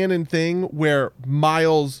a canon thing where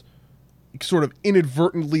Miles sort of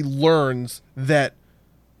inadvertently learns that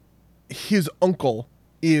his uncle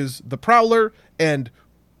is the Prowler and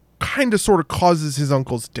kind of sort of causes his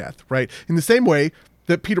uncle's death, right? In the same way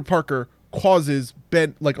that Peter Parker causes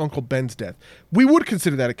Ben, like Uncle Ben's death. We would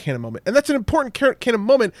consider that a canon moment, and that's an important canon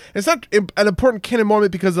moment. And it's not an important canon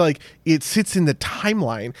moment because like it sits in the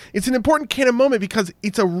timeline. It's an important canon moment because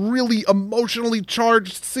it's a really emotionally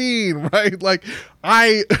charged scene, right? Like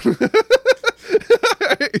I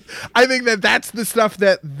think that's the stuff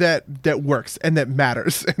that works and that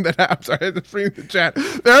matters. And that I'm sorry, I just reading the chat.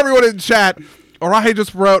 Everyone in chat. Or I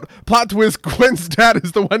just wrote, plot twist, Gwen's dad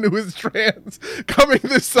is the one who is trans. Coming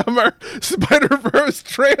this summer, Spider-Verse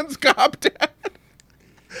trans cop dad.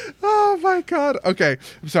 Oh my God. Okay,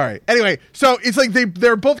 I'm sorry. Anyway, so it's like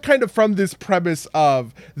they're both kind of from this premise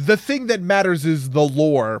of the thing that matters is the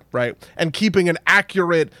lore, right? And keeping an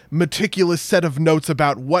accurate, meticulous set of notes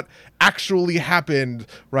about what actually happened,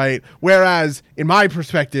 right? Whereas, in my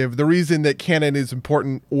perspective, the reason that canon is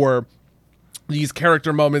important, or these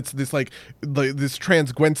character moments, this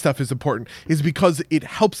trans Gwen stuff is important, is because it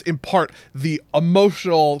helps impart the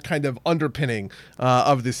emotional kind of underpinning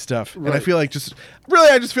of this stuff. Right. And I feel like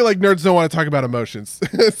I just feel like nerds don't want to talk about emotions.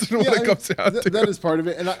 That's what it comes down to. That is part of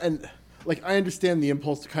it, and like I understand the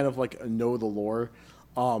impulse to kind of like know the lore,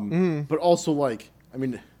 but also like I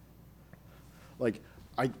mean, like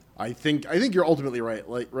I think you're ultimately right.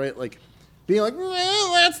 Like being like,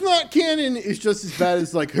 well, that's not canon is just as bad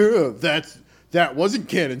as like, that wasn't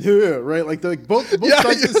canon, right? Like both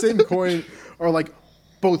sides of the same coin are like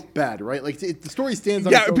both bad, right? Like the story stands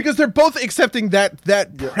on its own. Because they're both accepting that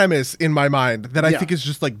premise in my mind that I think is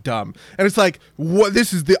just like dumb. And it's like, what?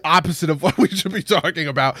 This is the opposite of what we should be talking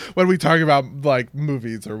about when we talk about like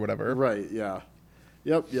movies or whatever. Right? Yeah.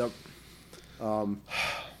 Yep.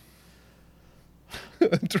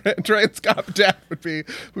 Trans cop dad would be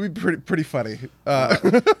pretty funny.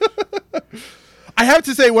 I have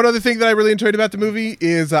to say, one other thing that I really enjoyed about the movie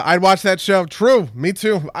is I'd watch that show. True, me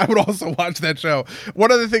too. I would also watch that show.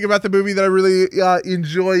 One other thing about the movie that I really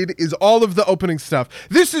enjoyed is all of the opening stuff.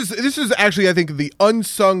 This is actually, I think, the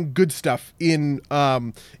unsung good stuff in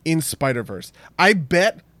Spider-Verse. I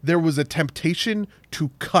bet there was a temptation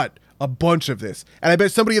to cut a bunch of this. And I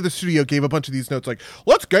bet somebody at the studio gave a bunch of these notes like,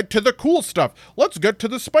 let's get to the cool stuff. Let's get to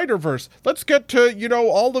the Spider-Verse. Let's get to,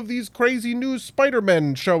 all of these crazy new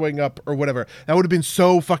Spider-Men showing up or whatever. That would have been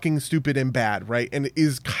so fucking stupid and bad, right? And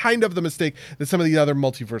is kind of the mistake that some of the other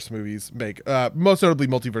multiverse movies make. Most notably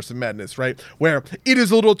Multiverse of Madness, right? Where it is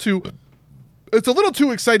a little too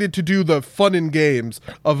excited to do the fun and games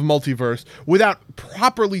of multiverse without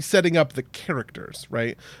properly setting up the characters,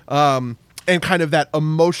 right? And kind of that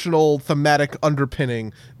emotional thematic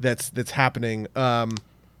underpinning that's happening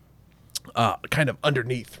kind of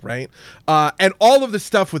underneath, right? And all of the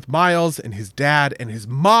stuff with Miles and his dad and his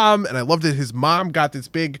mom, and I love that his mom got this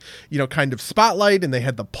big, kind of spotlight, and they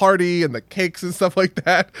had the party and the cakes and stuff like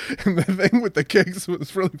that. And the thing with the cakes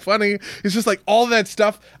was really funny. It's just like all that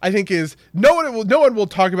stuff. I think is no one will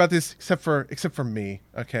talk about this except for me,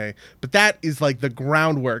 okay? But that is like the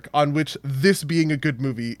groundwork on which this being a good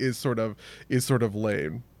movie is sort of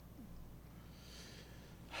laid.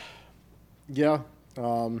 Yeah.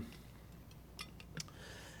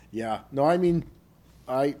 Yeah. No, I mean,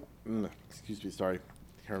 excuse me, sorry,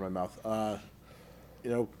 hair in my mouth.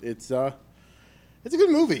 It's a good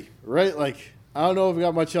movie, right? Like, I don't know if we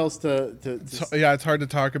got much else to yeah, it's hard to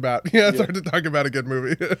talk about. Yeah, it's hard to talk about a good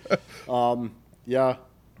movie. Yeah.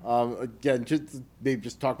 Again,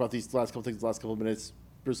 just talk about these last couple of minutes.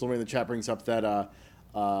 Bruce Lomé in the chat brings up that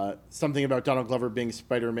something about Donald Glover being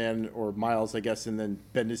Spider-Man or Miles, I guess, and then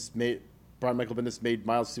Brian Michael Bendis made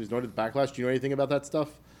Miles because he was noted Backlash. Do you know anything about that stuff?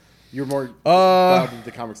 You're more involved in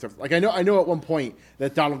the comic stuff. Like I know at one point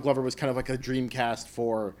that Donald Glover was kind of like a dream cast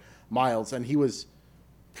for Miles, and he was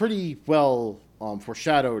pretty well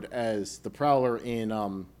foreshadowed as the Prowler in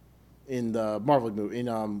the Marvel movie. In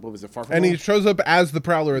what was it? Far From Home? And he shows up as the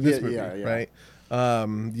Prowler in this movie, yeah. Right?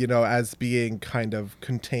 As being kind of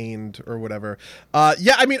contained or whatever.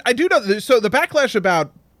 I mean, I do know. So the backlash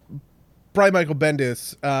about Brian Michael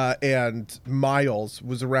Bendis and Miles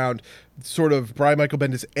was around sort of Brian Michael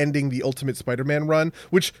Bendis ending the Ultimate Spider-Man run,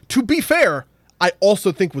 which, to be fair, I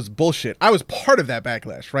also think was bullshit. I was part of that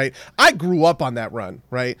backlash, right? I grew up on that run,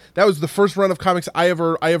 right? That was the first run of comics I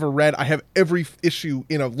ever read. I have every issue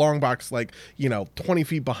in a long box, 20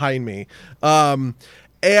 feet behind me. And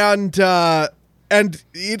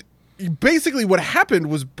it basically what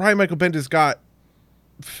happened was Brian Michael Bendis got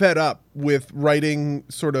fed up with writing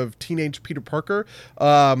sort of teenage Peter Parker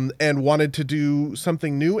and wanted to do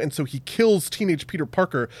something new, and so he kills teenage Peter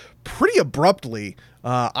Parker pretty abruptly,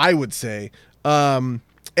 I would say.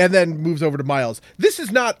 and then moves over to Miles. This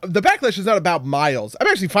is not, the backlash is not about Miles. I'm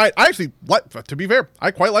actually fine. To be fair,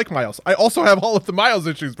 I quite like Miles. I also have all of the Miles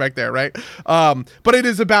issues back there, right? But it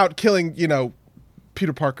is about killing,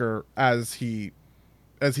 Peter Parker as he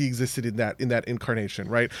existed in that incarnation,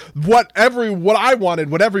 right? What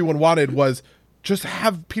everyone wanted was just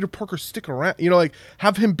have Peter Parker stick around,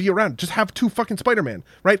 have him be around. Just have two fucking Spider-Man,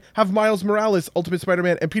 right? Have Miles Morales, Ultimate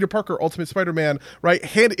Spider-Man, and Peter Parker, Ultimate Spider-Man, right?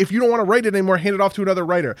 If you don't want to write it anymore, hand it off to another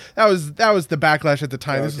writer. That was the backlash at the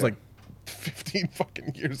time. Okay. This was like 15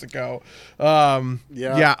 fucking years ago.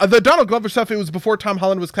 The Donald Glover stuff, it was before Tom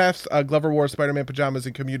Holland was cast. Glover wore Spider-Man pajamas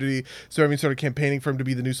in Community, so everyone started campaigning for him to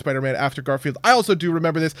be the new Spider-Man after Garfield. I also do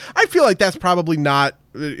remember this. I feel like that's probably not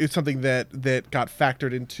it's something that got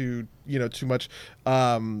factored into too much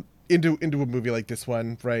into a movie like this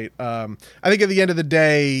one, right? I think at the end of the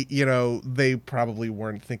day, they probably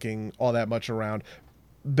weren't thinking all that much around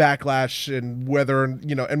backlash and whether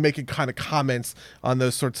and making kind of comments on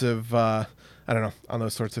those sorts of on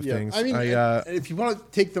those sorts of things. I mean, if you want to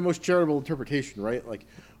take the most charitable interpretation, right? Like,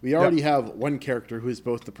 we already have one character who is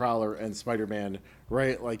both the Prowler and Spider-Man,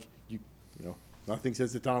 right? Like, nothing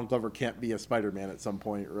says that Donald Glover can't be a Spider-Man at some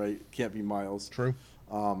point, right? Can't be Miles. True.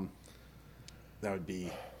 That would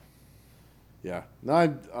be, yeah.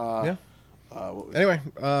 No, anyway,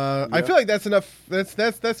 I feel like that's enough.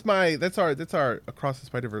 That's our Across the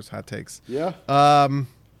Spider-Verse hot takes. Yeah.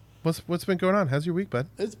 What's been going on? How's your week, bud?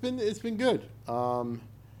 It's been good.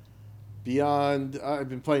 Beyond, I've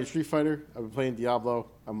been playing Street Fighter. I've been playing Diablo.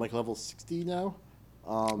 I'm like level 60 now.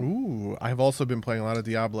 I've also been playing a lot of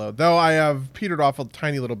Diablo, though I have petered off a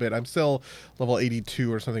tiny little bit. I'm still level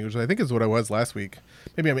 82 or something, which I think is what I was last week.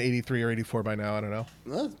 Maybe I'm 83 or 84 by now. I don't know.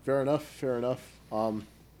 Fair enough.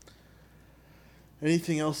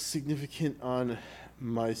 Anything else significant on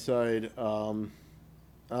my side? I don't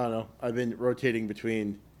know. I've been rotating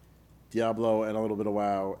between Diablo and a little bit of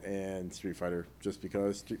WoW and Street Fighter, just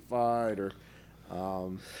because Street Fighter.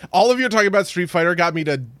 All of you talking about Street Fighter got me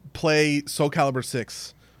to play Soul Calibur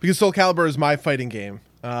 6, because Soul Calibur is my fighting game.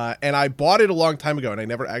 And I bought it a long time ago and I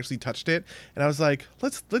never actually touched it. And I was like,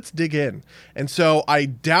 let's dig in. And so I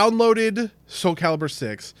downloaded Soul Calibur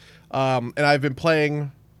 6. And I've been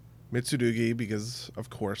playing Mitsurugi because, of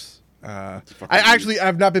I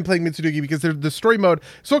have not been playing Mitsurugi because the story mode,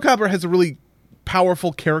 Soul Calibur has a really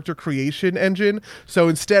powerful character creation engine. So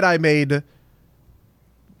instead I made,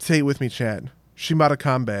 say it with me, Chad, Shimada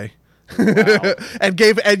Kanbei. Wow.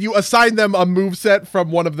 and you assign them a moveset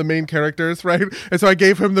from one of the main characters, right? And so I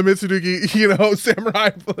gave him the Mitsurugi, samurai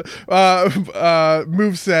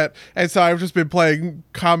moveset. And so I've just been playing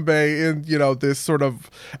Kanbei in, this sort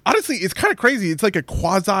of, honestly, it's kind of crazy. It's like a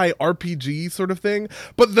quasi RPG sort of thing.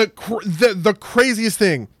 But the craziest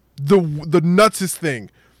thing, the nutsest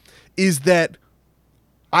thing is that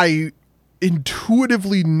I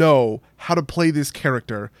intuitively know how to play this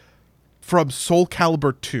character from Soul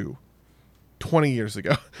Calibur 2. 20 years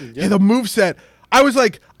ago. Yeah. The moveset, I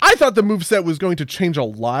thought the moveset was going to change a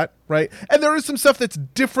lot, right? And there is some stuff that's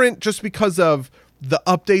different just because of the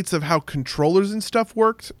updates of how controllers and stuff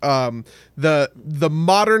worked. The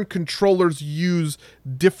modern controllers use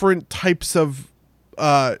different types of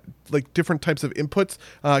inputs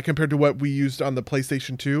compared to what we used on the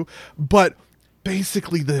PlayStation 2. But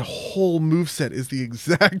basically the whole moveset is the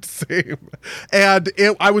exact same. And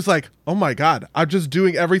I was like, oh my God, I'm just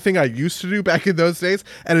doing everything I used to do back in those days,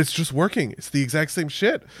 and it's just working. It's the exact same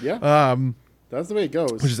shit. Yeah. That's the way it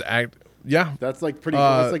goes. Which is yeah. That's like pretty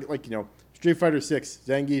cool. It's like Street Fighter 6.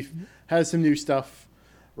 Zangief has some new stuff,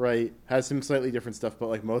 right? Has some slightly different stuff, but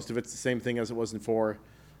like most of it's the same thing as it was in 4.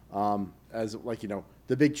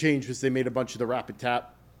 The big change was they made a bunch of the rapid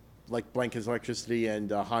tap, like Blanka's electricity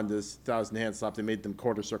and Honda's 1000 hand slap. They made them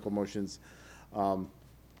quarter circle motions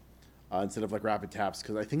instead of like rapid taps,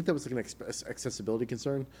 because I think that was like an accessibility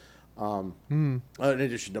concern. In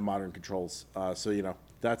addition to modern controls, that's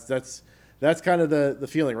kind of the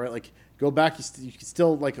feeling, right? Like, go back, you can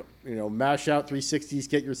still mash out 360s,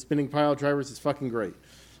 get your spinning pile drivers. It's fucking great,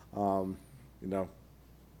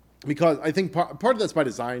 because I think part of that's by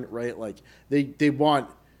design, right? Like they want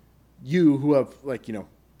you who have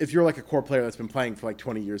if you're like a core player that's been playing for like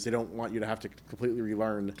 20 years, they don't want you to have to completely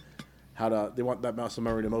relearn they want that muscle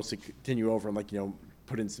memory to mostly continue over and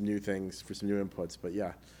put in some new things for some new inputs. But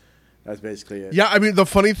yeah, that's basically it. Yeah, I mean, the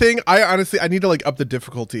funny thing, I need to up the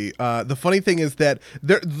difficulty. The funny thing is that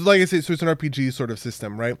like I said, so it's an RPG sort of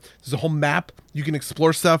system, right? There's a whole map. You can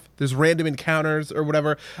explore stuff. There's random encounters or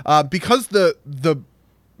whatever. Because the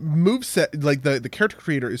moveset, like the character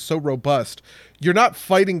creator is so robust, you're not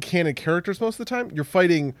fighting canon characters most of the time. You're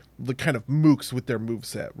fighting the kind of mooks with their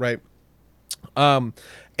moveset, right? But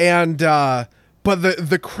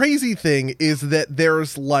the crazy thing is that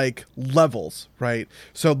there's like levels, right?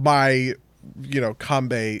 So my,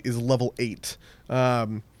 Kanbei is level 8.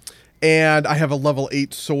 And I have a level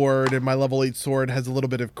 8 sword, and my level 8 sword has a little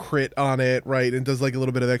bit of crit on it, right? And does like a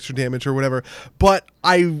little bit of extra damage or whatever. But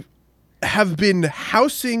I have been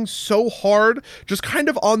housing so hard just kind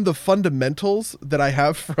of on the fundamentals that I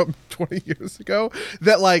have from 20 years ago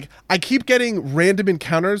that like I keep getting random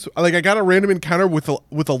encounters. Like I got a random encounter with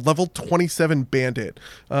a level 27 bandit.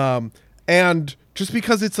 And just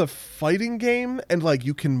because it's a fighting game and like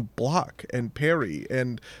you can block and parry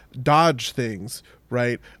and dodge things,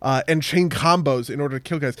 right? And chain combos in order to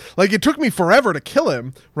kill guys. Like it took me forever to kill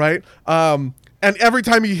him, right? And every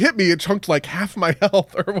time he hit me, it chunked like half my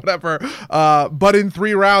health or whatever. But in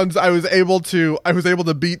 3 rounds, I was able to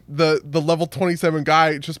beat the level 27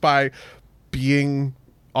 guy just by being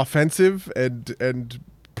offensive and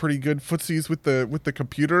pretty good footsies with the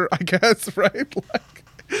computer, I guess, right? Like,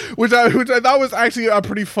 which I thought was actually a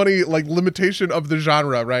pretty funny like limitation of the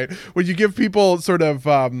genre, right? When you give people sort of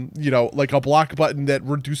like a block button that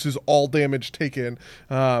reduces all damage taken,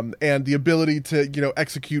 and the ability to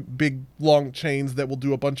execute big long chains that will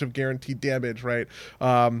do a bunch of guaranteed damage, right?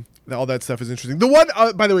 All that stuff is interesting. The one,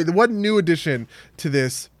 by the way, the one new addition to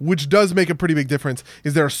this, which does make a pretty big difference,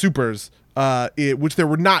 is there are supers, which there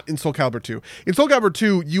were not in Soul Calibur 2. In Soul Calibur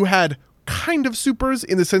 2, you had kind of supers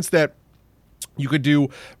in the sense that you could do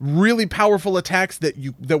really powerful attacks that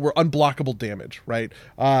were unblockable damage, right?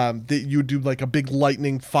 That you do like a big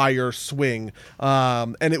lightning fire swing,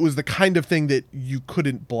 and it was the kind of thing that you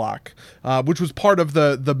couldn't block, which was part of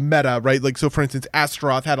the meta, right? Like, so for instance,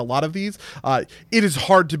 Astaroth had a lot of these. It is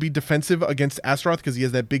hard to be defensive against Astaroth because he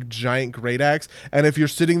has that big giant great axe, and if you're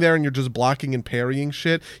sitting there and you're just blocking and parrying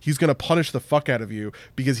shit, he's gonna punish the fuck out of you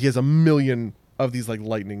because he has a million of these like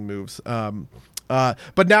lightning moves.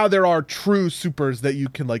 But now there are true supers that you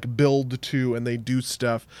can like build to, and they do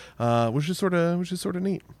stuff, which is sort of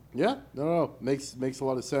neat. Yeah, no, makes a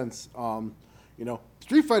lot of sense.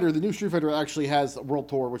 Street Fighter, the new Street Fighter actually has a world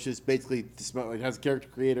tour, which is basically it has a character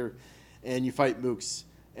creator, and you fight mooks,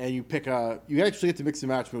 and you actually get to mix and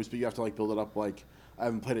match moves, but you have to like build it up. Like I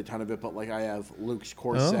haven't played a ton of it, but like I have Luke's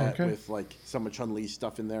core set with like some of Chun-Li's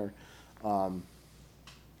stuff in there.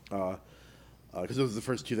 Because those are the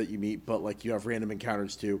first 2 that you meet, but like you have random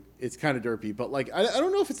encounters too. It's kind of derpy, but like I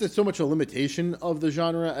don't know if it's so much a limitation of the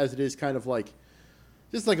genre as it is kind of like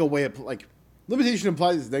just like a way of like limitation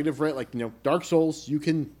implies it's negative, right? Like Dark Souls, you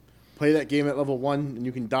can play that game at level 1 and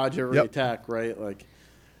you can dodge every attack, right? Like,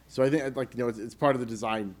 so I think like it's part of the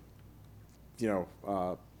design,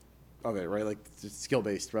 of it, right? Like it's skill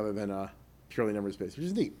based rather than purely numbers based, which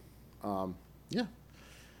is neat. But yeah.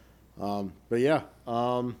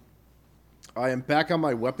 I am back on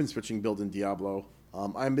my weapon switching build in Diablo.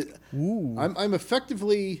 I'm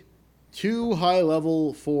effectively too high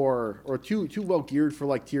level for, or too well geared for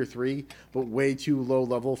like tier 3, but way too low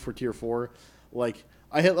level for tier 4. Like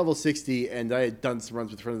I hit level 60 and I had done some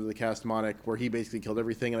runs with Friends of the Cast Monic where he basically killed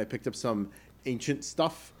everything, and I picked up some ancient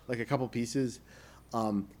stuff, like a couple pieces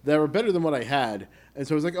that were better than what I had. And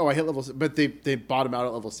so I was like, I hit level, but they bottom out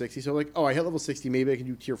at level 60. So I'm like, I hit level 60, maybe I can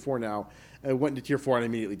do tier 4 now. And I went into tier 4 and I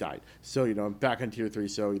immediately died. So, I'm back on tier 3.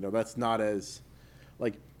 So, that's not as,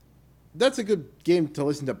 like, that's a good game to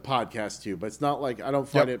listen to podcasts to, but it's not like, I don't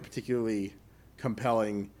find it particularly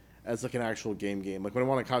compelling as like an actual game. Like when I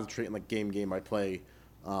want to concentrate on like game, I play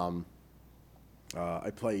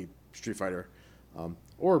Street Fighter,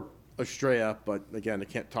 or Estrella, but again, I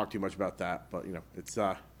can't talk too much about that, but it's,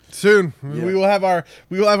 soon we will have our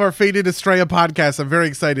Faded Estrella podcast. I'm very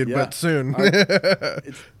excited, but soon.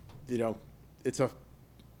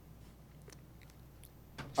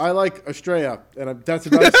 I like Estrella, and that's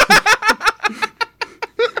about it.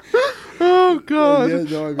 Oh God.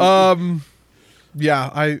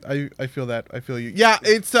 I feel that. I feel you. Yeah,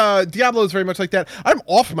 it's Diablo is very much like that. I'm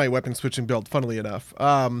off my weapon switching build, funnily enough.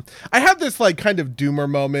 I have this like kind of doomer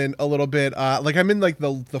moment a little bit. Like I'm in like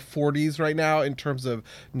the 40s right now in terms of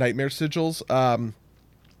nightmare sigils.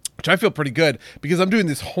 Which I feel pretty good because I'm doing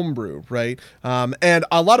this homebrew, right? And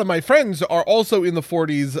a lot of my friends are also in the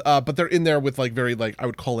 40s, but they're in there with like very like, I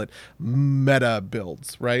would call it meta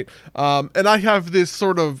builds, right? And I have this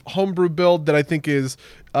sort of homebrew build that I think is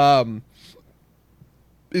fun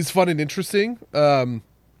and interesting.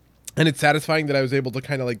 And it's satisfying that I was able to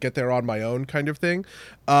kind of like get there on my own kind of thing.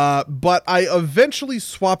 But I eventually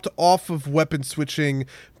swapped off of weapon switching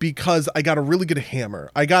because I got a really good hammer.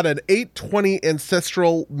 I got an 820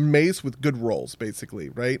 ancestral mace with good rolls,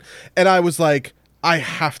 basically, right? And I was like, I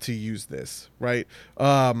have to use this, right?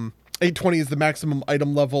 820 is the maximum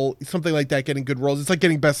item level, something like that, getting good rolls. It's like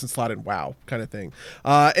getting best in slot in WoW kind of thing.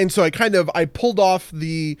 And so I pulled off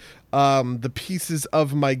the pieces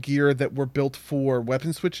of my gear that were built for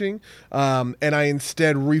weapon switching, and I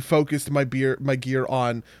instead refocused my gear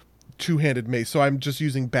on two-handed mace. So I'm just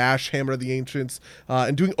using Bash, Hammer of the Ancients,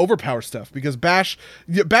 and doing overpower stuff, because Bash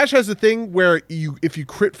has a thing where if you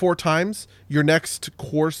crit 4 times, your next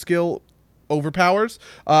core skill overpowers.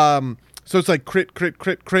 So it's like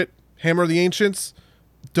crit, Hammer of the Ancients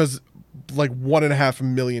does like 1.5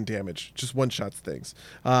 million damage, just one-shots things,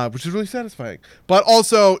 which is really satisfying. But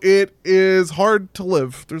also, it is hard to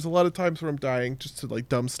live. There's a lot of times where I'm dying just to like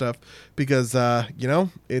dumb stuff, because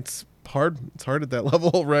it's hard. It's hard at that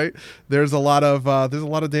level, right? There's a lot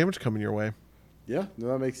of damage coming your way. Yeah, no,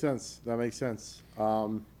 that makes sense.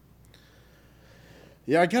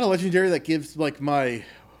 Yeah, I got a legendary that gives like my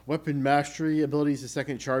weapon mastery abilities a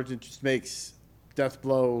second charge. It just makes Death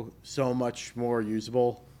Blow so much more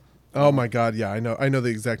usable. Oh my god, yeah, I know the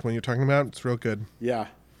exact one you're talking about. It's real good. Yeah.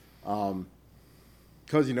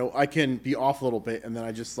 Because, I can be off a little bit and then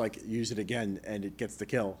I just like use it again and it gets the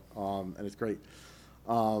kill. And it's great.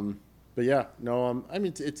 But yeah, no, I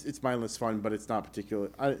mean, it's mindless fun, but it's not particular.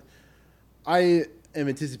 I am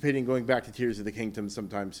anticipating going back to Tears of the Kingdom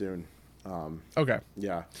sometime soon. Okay.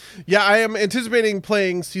 Yeah. Yeah, I am anticipating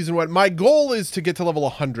playing Season 1. My goal is to get to level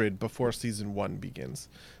 100 before Season 1 begins.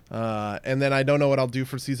 And then I don't know what I'll do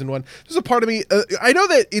for Season 1. There's a part of me... I know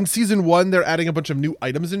that in Season 1, they're adding a bunch of new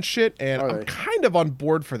items and shit, and I'm kind of on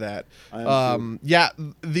board for that. Yeah,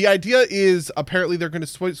 the idea is apparently they're going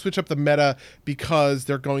to switch up the meta because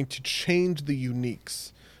they're going to change the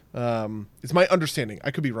uniques. It's my understanding.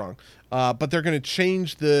 I could be wrong. But they're going to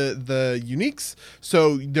change the uniques.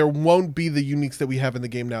 So there won't be the uniques that we have in the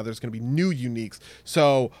game now. There's going to be new uniques.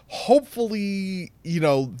 So hopefully,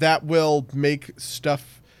 that will make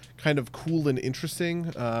stuff kind of cool and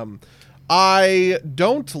interesting. I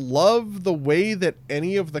don't love the way that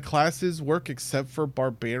any of the classes work except for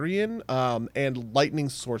Barbarian and Lightning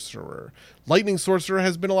Sorcerer. Lightning Sorcerer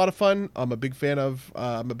has been a lot of fun. I'm a big fan of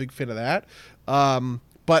that.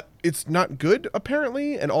 But it's not good,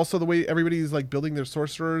 apparently, and also the way everybody's like building their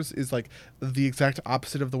sorcerers is like the exact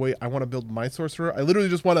opposite of the way I want to build my sorcerer. I literally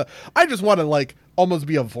just want to like almost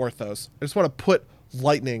be a Vorthos. I just want to put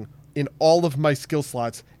lightning in all of my skill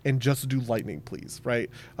slots and just do lightning, please, right?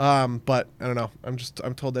 But I don't know.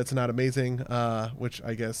 I'm told that's not amazing, which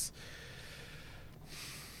I guess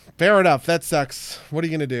fair enough. That sucks. What are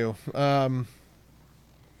you gonna do?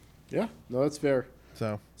 Yeah, no, that's fair.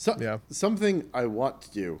 Yeah. Something I want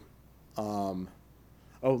to do. Lou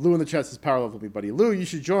in the chat says power level me, buddy. Lou, you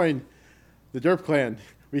should join the Derp Clan.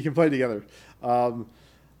 We can play together.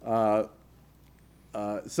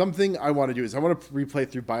 Something I want to do is I want to replay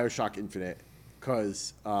through BioShock Infinite,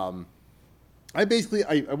 because I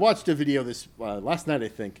watched a video this last night, I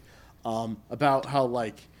think, about how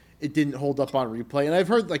like it didn't hold up on replay, and I've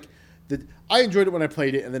heard like I enjoyed it when I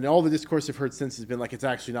played it, and then all the discourse I've heard since has been like it's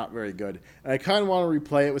actually not very good. And I kind of want to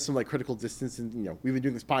replay it with some like critical distance. And we've been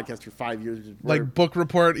doing this podcast for 5 years. Like book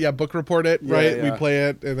report it, right? Yeah. We play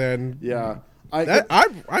it, and then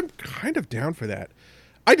I'm kind of down for that.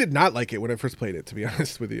 I did not like it when I first played it, to be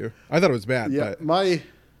honest with you. I thought it was bad. Yeah, but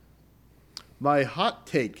my hot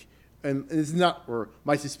take, and it's not, or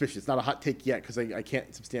my suspicion, it's not a hot take yet because I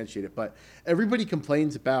can't substantiate it, but everybody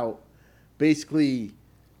complains about basically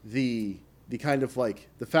the kind of like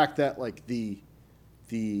the fact that like the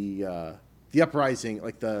uprising,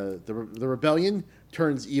 like the rebellion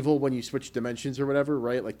turns evil when you switch dimensions or whatever,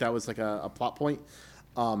 right? Like that was like a plot point.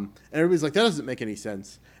 And everybody's like, that doesn't make any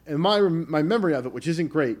sense. And my memory of it, which isn't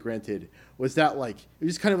great, granted, was that like it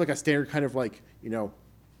was kind of like a standard kind of like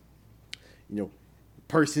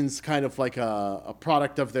person's kind of like a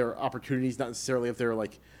product of their opportunities, not necessarily of their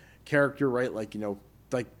like character, right? Like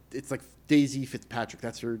like it's like Daisy Fitzpatrick,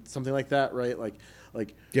 that's her, something like that, right? Like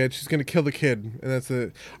yeah, she's gonna kill the kid, and that's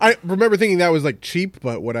it. I remember thinking that was like cheap,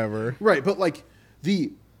 but whatever. Right, but like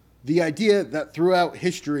the idea that throughout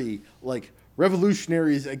history, like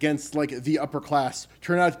revolutionaries against like the upper class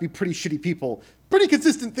turn out to be pretty shitty people. Pretty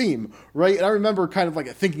consistent theme, right? And I remember kind of like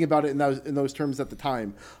thinking about it in those terms at the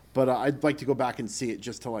time, but I'd like to go back and see it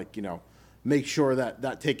just to like make sure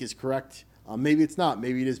that take is correct. Maybe it's not.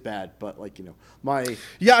 Maybe it is bad. But like my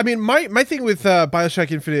thing with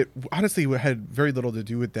BioShock Infinite honestly had very little to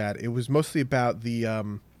do with that. It was mostly about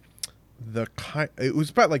the it was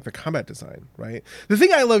about like the combat design, right? The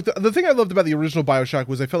thing I loved about the original BioShock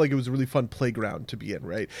was I felt like it was a really fun playground to be in,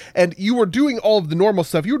 right? And you were doing all of the normal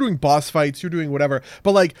stuff. You were doing boss fights, you were doing whatever.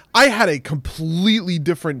 But like I had a completely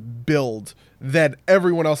different build than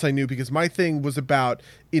everyone else I knew because my thing was about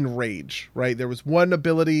enrage, right? There was one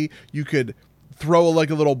ability you could throw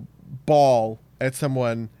like a little ball at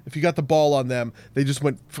someone. If you got the ball on them, they just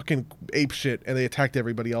went fucking ape shit and they attacked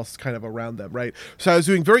everybody else kind of around them, right? So I was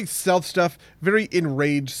doing very stealth stuff, very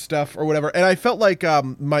enraged stuff or whatever. And I felt like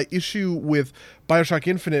my issue with BioShock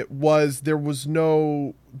Infinite was there was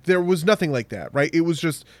nothing like that, right? It was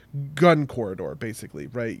just gun corridor, basically,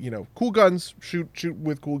 right? You know, cool guns, shoot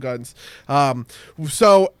with cool guns.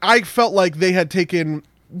 So I felt like they had taken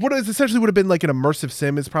what is essentially would have been like an immersive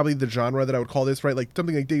sim is probably the genre that I would call this, right? Like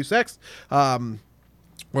something like Deus Ex, or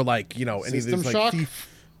like, you know, any System of these Shock? like Thief,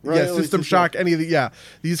 Right, yeah, like System Shock, any of the,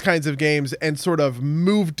 these kinds of games, and sort of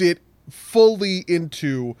moved it fully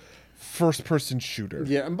into first person shooter.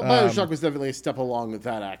 Yeah, and BioShock was definitely a step along with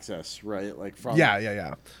that access, right? Like from Yeah.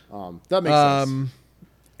 that makes sense.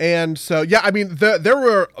 And so, yeah, I mean, there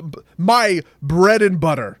were my bread and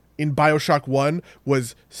butter in BioShock 1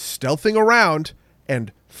 was stealthing around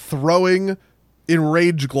and throwing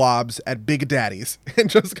enraged globs at big daddies and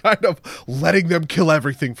just kind of letting them kill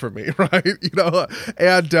everything for me, right? You know,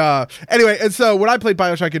 and anyway, and so when I played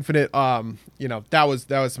BioShock Infinite, you know, that was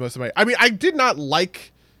most of my. I mean, I didn't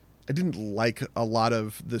like a lot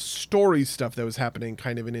of the story stuff that was happening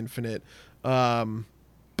kind of in Infinite,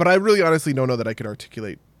 but I really honestly don't know that I could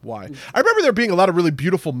articulate why. I remember there being a lot of really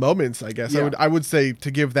beautiful moments, I guess. Yeah. I would say, to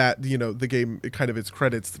give that, you know, the game kind of its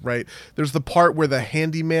credits, right? There's the part where the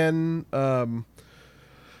handyman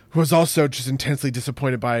was also just intensely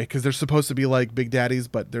disappointed by, because they're supposed to be like big daddies,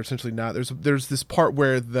 but they're essentially not. There's this part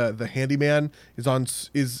where the handyman is on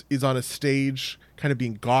a stage kind of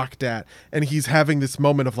being gawked at, and he's having this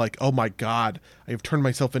moment of like, oh my God, I have turned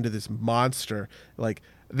myself into this monster. Like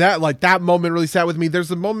that moment really sat with me. There's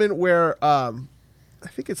a moment where I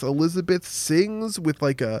think it's Elizabeth sings with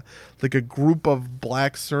like a group of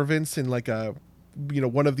black servants in like a, you know,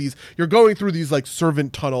 one of these, you're going through these like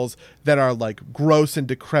servant tunnels that are like gross and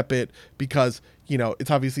decrepit because, you know, it's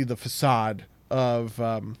obviously the facade of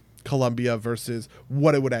Columbia versus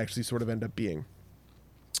what it would actually sort of end up being.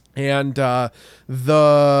 And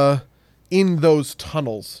in those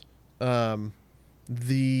tunnels, there's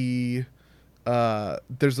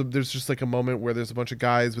just like a moment where there's a bunch of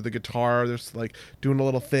guys with a guitar, there's like doing a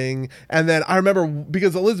little thing, and then I remember,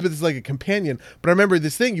 because Elizabeth is like a companion, but I remember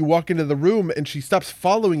this thing, you walk into the room and she stops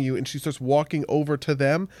following you and she starts walking over to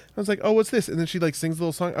them. I was like, oh, what's this? And then she like sings a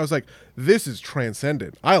little song. I was like, this is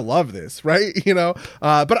transcendent. I love this, right? You know,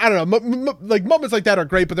 but I don't know, like moments like that are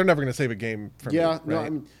great, but they're never going to save a game from me, right? No, I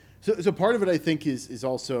mean, so part of it I think is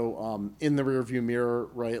also in the rearview mirror,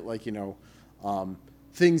 right? Like, you know,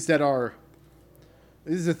 things that are,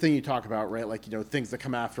 this is a thing you talk about, right? Like, you know, things that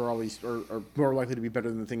come after always are more likely to be better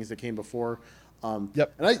than the things that came before.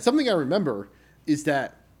 Yep. And something I remember is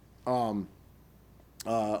that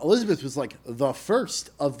Elizabeth was like the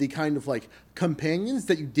first of the kind of like companions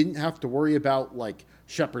that you didn't have to worry about like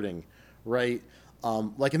shepherding, right?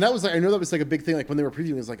 Like, and that was like, I know that was like a big thing. Like when they were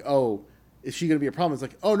previewing, it was like, oh, is she going to be a problem? It's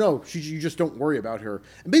like, oh no, you just don't worry about her.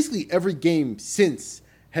 And basically every game since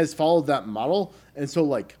has followed that model. And so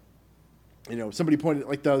like, you know, somebody pointed,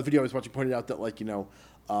 like the video I was watching pointed out that, like, you know,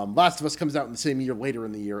 Last of Us comes out in the same year later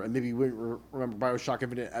in the year, and maybe we remember BioShock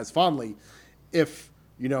Infinite as fondly if,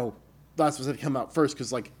 you know, Last of Us had come out first,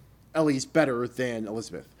 because, like, Ellie's better than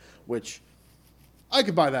Elizabeth, which I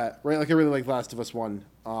could buy that, right? Like, I really like Last of Us 1.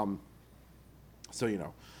 So, you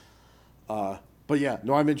know. But yeah,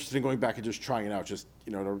 no, I'm interested in going back and just trying it out, just,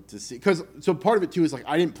 you know, to see. Because, so part of it, too, is, like,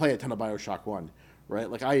 I didn't play a ton of BioShock 1, right?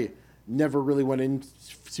 Like, I never really went in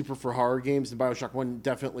super for horror games, and BioShock 1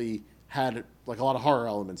 definitely had like a lot of horror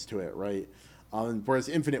elements to it, right? Whereas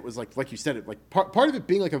Infinite was like you said, it like part of it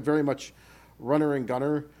being like a very much runner and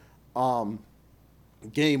gunner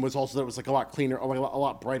game was also that it was like a lot cleaner, like a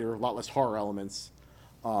lot brighter, a lot less horror elements,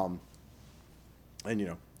 and you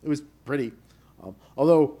know, it was pretty.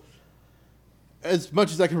 Although, as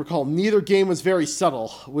much as I can recall, neither game was very subtle,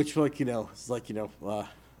 which, like, you know, it's like, you know,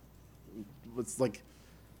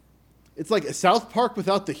 it's like a South Park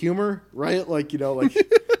without the humor, right? Like, you know, like,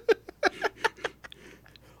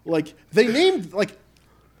 like they named, like,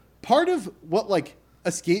 part of what like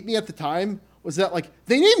escaped me at the time was that like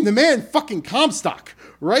they named the man fucking Comstock,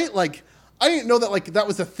 right? Like, I didn't know that like that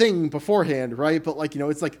was a thing beforehand, right? But like, you know,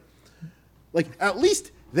 it's like at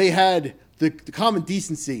least they had the common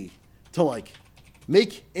decency to like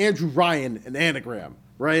make Andrew Ryan an anagram,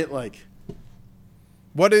 right? Like,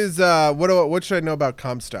 What should I know about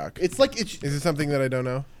Comstock? It's like Is it something that I don't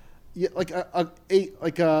know? yeah,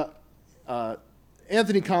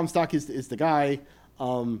 Anthony Comstock is the guy.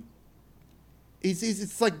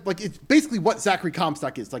 It's like it's basically what Zachary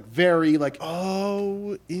Comstock is, like very like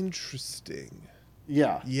Oh, interesting.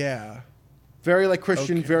 yeah. Yeah. Very like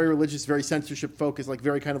Christian, Okay. very religious, very censorship focused, like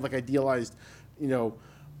very kind of like idealized,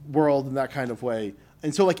 world in that kind of way.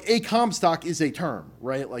 And so like a Comstock is a term,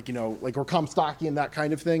 right? Like, like or Comstockian, that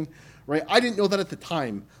kind of thing, right? I didn't know that at the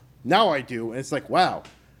time. Now I do, and it's like, wow,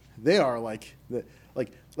 they are like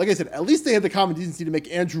I said, at least they had the common decency to make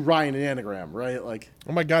Andrew Ryan an anagram, right? Like,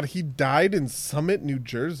 Oh my God, he died in Summit, New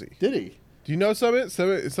Jersey. did he? Do you know Summit?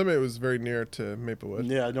 Summit was very near to Maplewood.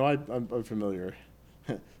 Yeah, no, I'm familiar.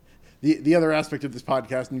 The other aspect of this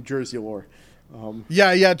podcast, New Jersey lore.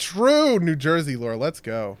 Yeah, true. New Jersey lore. Let's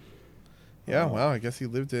go. Yeah, wow. I guess he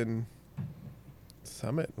lived in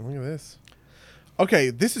Summit. Look at this. Okay,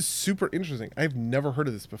 this is super interesting. I've never heard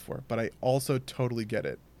of this before, but I also totally get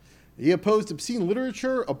it. He opposed obscene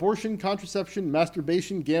literature, abortion, contraception,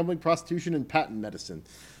 masturbation, gambling, prostitution, and patent medicine.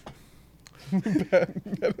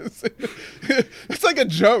 It's like a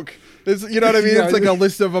joke. You know what I mean? Yeah, It's like a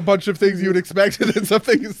list of a bunch of things you would expect, and then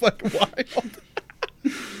something is like wild.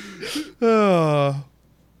 Oh.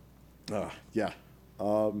 Yeah.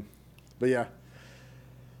 But yeah.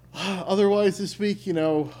 Otherwise, this week,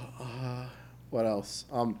 what else?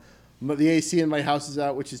 The AC in my house is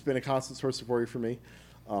out, which has been a constant source of worry for me.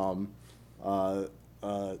 So I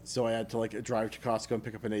had to drive to Costco and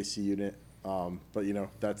pick up an AC unit. But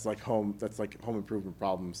that's like home improvement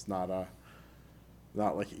problems, not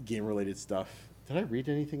like game related stuff. Did I read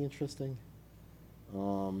anything interesting?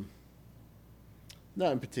 Not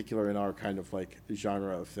in particular in our kind of like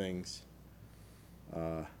genre of things.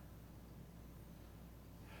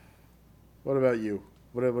 What about you?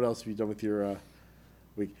 What else have you done with your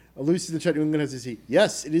week? Lucy in the chat, New England has this heat.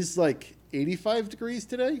 Yes, it is like 85 degrees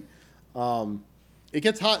today. It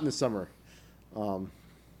gets hot in the summer.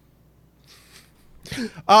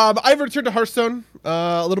 I've returned to Hearthstone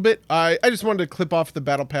a little bit. I just wanted to clip off the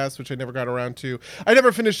battle pass, which I never got around to. I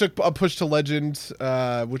never finished a push to legend,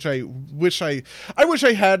 which I wish I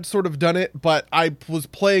had sort of done it, but I was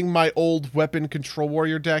playing my old weapon control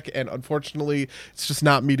warrior deck, and unfortunately it's just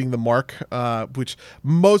not meeting the mark, which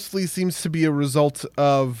mostly seems to be a result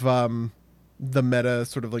of the meta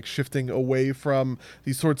sort of like shifting away from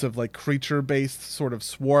these sorts of like creature based sort of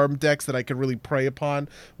swarm decks that I could really prey upon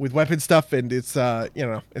with weapon stuff, and it's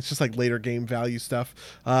it's just like later game value stuff,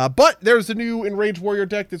 but there's a new enraged warrior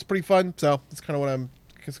deck that's pretty fun, so it's kind of what I'm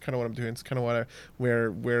doing. It's kind of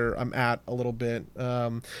where I'm at a little bit.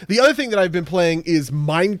 The other thing that I've been playing is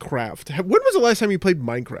Minecraft. When was the last time you played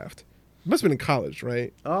Minecraft? It must have been in college,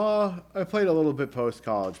 right? I played a little bit post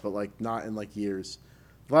college, but like not in like years.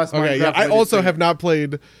 Last okay, yeah. I also have not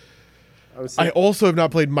played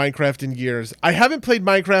Minecraft in years. I haven't played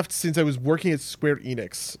Minecraft since I was working at Square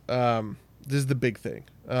Enix. This is the big thing.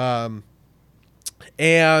 There's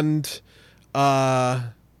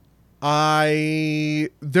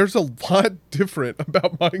a lot different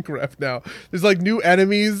about Minecraft now. There's like new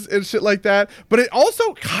enemies and shit like that, but it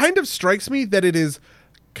also kind of strikes me that it is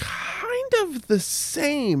kind of the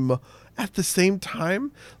same at the same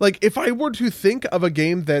time. Like, if I were to think of a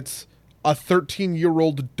game that's a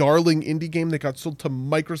 13-year-old darling indie game that got sold to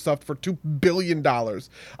Microsoft for $2 billion,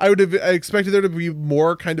 I would have expected there to be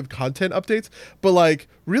more kind of content updates, but like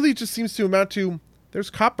really just seems to amount to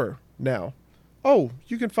there's copper now. Oh,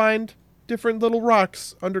 you can find different little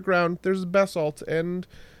rocks underground. There's basalt and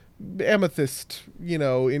amethyst,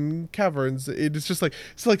 in caverns. It's just like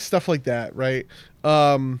stuff like that, right?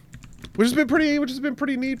 Which has been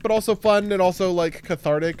pretty neat, but also fun and also like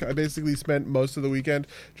cathartic. I basically spent most of the weekend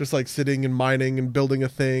just like sitting and mining and building a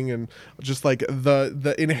thing, and just like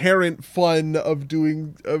the inherent fun of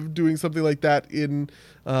doing something like that in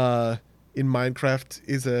Minecraft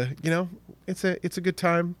is it's a good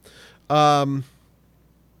time. I don't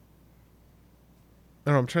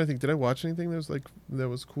know, I'm trying to think, did I watch anything that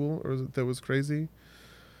was cool or that was crazy?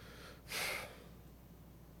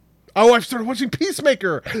 Oh, I've started watching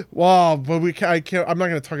Peacemaker. Wow, but I can't. I'm not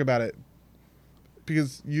going to talk about it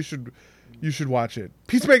because you should watch it.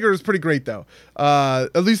 Peacemaker is pretty great though.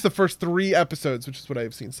 At least the first 3 episodes, which is what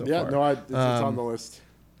I've seen so far. Yeah, no, it's on the list.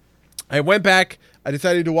 I went back. I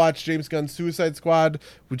decided to watch James Gunn's Suicide Squad,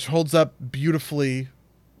 which holds up beautifully.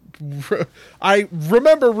 I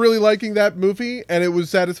remember really liking that movie, and it was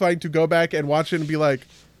satisfying to go back and watch it and be like,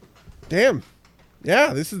 damn.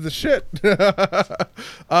 Yeah, this is the shit.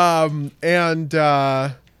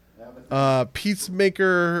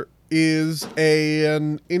 Peacemaker is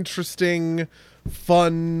an interesting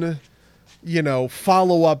fun,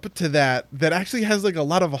 follow up to that actually has like a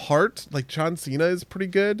lot of heart. Like John Cena is pretty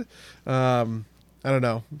good. I don't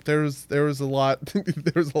know. There was a lot.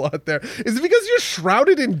 There was a lot there. Is it because you're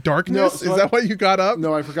shrouded in darkness? No, so is that why you got up?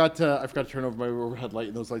 No, I forgot to turn over my overhead light,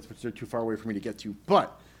 and those lights, which are too far away for me to get to.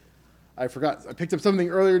 But I forgot. I picked up something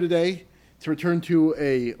earlier today to return to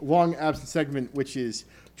a long absent segment, which is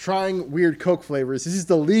trying weird Coke flavors. This is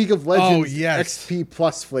the League of Legends XP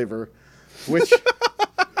Plus flavor, which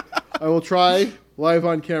I will try live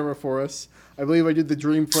on camera for us. I believe I did the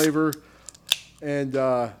Dream flavor and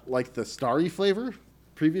like the Starry flavor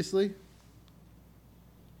previously.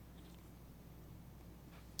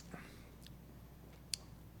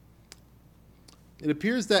 It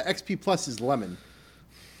appears that XP Plus is lemon.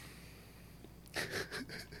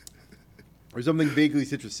 Or something vaguely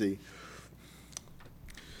citrusy.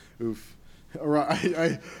 Oof. All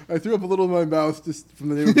right, I threw up a little in my mouth just from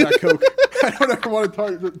the name of that Coke. I don't ever want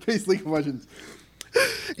to taste League of Legends.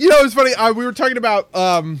 It's funny. We were talking about,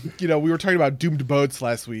 Doomed Boats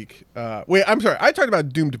last week. Wait, I'm sorry. I talked about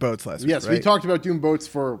Doomed Boats last week. Yes, right? we talked about Doomed Boats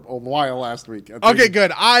for a while last week. Okay,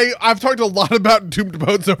 good. I've talked a lot about Doomed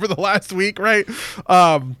Boats over the last week, right?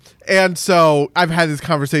 And so I've had this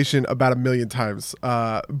conversation about a million times.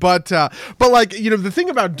 But like, the thing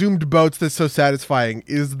about Doomed Boats that's so satisfying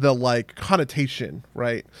is the like connotation,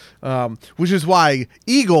 right? Which is why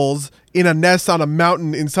eagles in a nest on a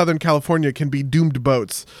mountain in Southern California can be doomed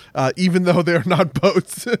boats, even though they're not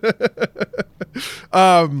boats.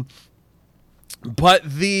 But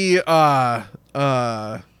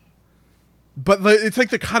it's like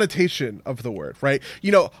the connotation of the word, right?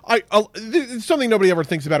 It's something nobody ever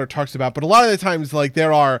thinks about or talks about, but a lot of the times, like,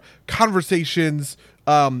 there are conversations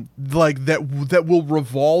like that will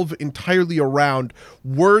revolve entirely around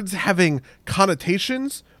words having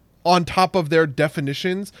connotations on top of their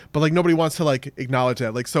definitions, but like nobody wants to like acknowledge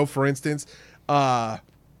that. Like, so for instance,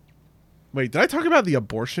 wait, did I talk about the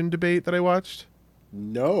abortion debate that I watched?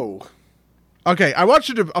 No. Okay, I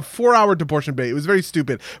watched a 4-hour abortion debate. It was very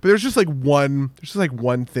stupid, but there's just like one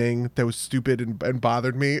thing that was stupid and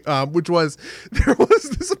bothered me, which was there was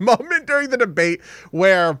this moment during the debate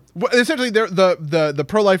where essentially the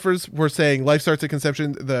pro-lifers were saying life starts at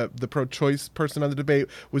conception. The pro-choice person on the debate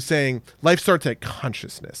was saying life starts at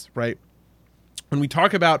consciousness, right? When we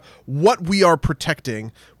talk about what we are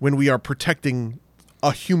protecting when we are protecting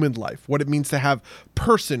a human life, what it means to have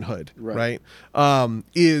personhood, right?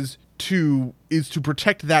 Is to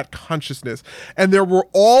protect that consciousness. And there were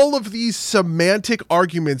all of these semantic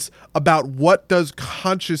arguments about what does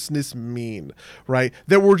consciousness mean, right?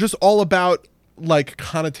 That were just all about like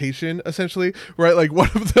connotation, essentially, right? Like one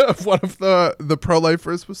of the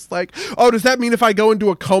pro-lifers was like, oh, does that mean if I go into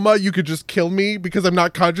a coma you could just kill me because I'm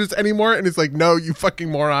not conscious anymore? And it's like, no, you fucking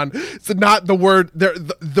moron. It's not the word there.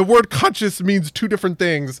 The word conscious means two different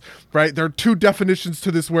things, right? There are two definitions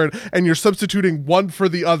to this word, and you're substituting one for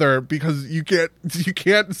the other because you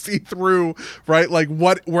can't see through, right? Like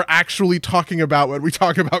what we're actually talking about when we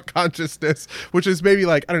talk about consciousness, which is maybe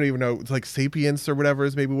like, I don't even know, it's like sapience or whatever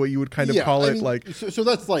is maybe what you would kind of call it. So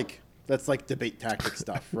that's like debate tactic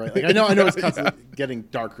stuff, right? Like I know it's constantly getting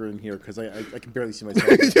darker in here because I can barely see myself.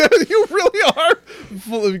 Yeah, you really are.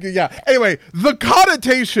 Yeah. Anyway, the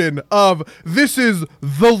connotation of this is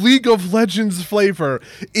the League of Legends flavor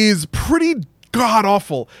is pretty god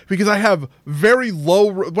awful because I have very low.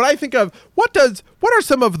 When I think of what are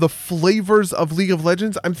some of the flavors of League of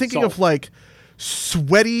Legends? I'm thinking of like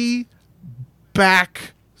sweaty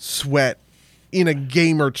back sweat in a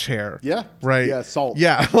gamer chair. Yeah. Right. Yeah. Salt.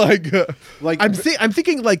 Yeah. Like I'm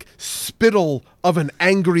thinking like spittle of an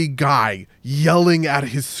angry guy yelling at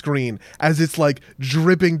his screen as it's like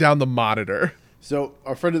dripping down the monitor. So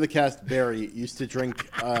a friend of the cast, Barry, used to drink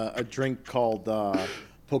a drink called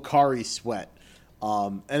Pocari Sweat.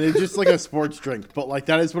 And it's just like a sports drink, but like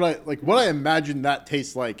that is what I imagine that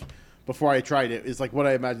tastes like before I tried it is like what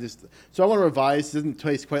I imagine this. So I want to revise. It doesn't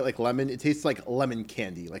taste quite like lemon. It tastes like lemon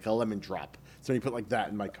candy, like a lemon drop. So you put like that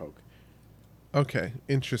in my Coke. Okay,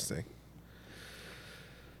 interesting.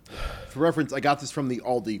 For reference, I got this from the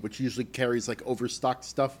Aldi, which usually carries like overstocked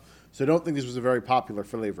stuff. So I don't think this was a very popular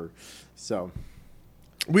flavor. So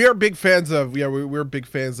we are big fans of we're big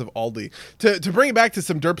fans of Aldi. To bring it back to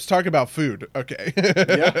some derps talk about food. Okay.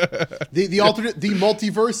 Yeah. The alternate, the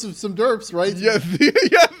multiverse of some derps, right? Yeah.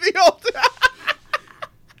 The alternate.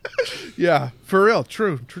 Yeah, for real.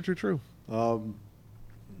 True.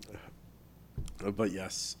 But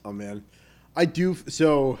yes, oh man, I do.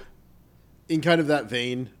 So, in kind of that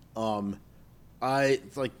vein, I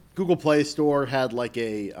like Google Play Store had like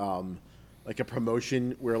a like a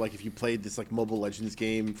promotion where like if you played this like Mobile Legends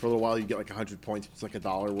game for a little while, you get like 100 points. It's like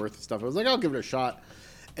 $1 worth of stuff. I was like, I'll give it a shot,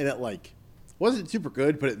 and it like wasn't super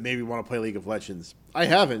good, but it made me want to play League of Legends. I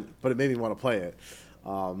haven't, but it made me want to play it.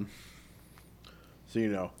 So you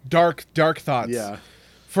know, dark thoughts. Yeah.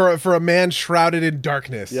 For a man shrouded in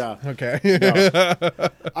darkness. Yeah. Okay. No.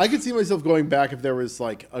 I could see myself going back if there was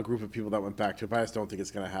like a group of people that went back to it, but I just don't think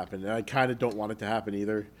it's going to happen. And I kind of don't want it to happen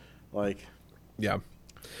either. Like, yeah.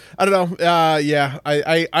 I don't know. Yeah,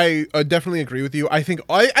 I definitely agree with you. I think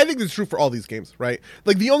this is true for all these games, right?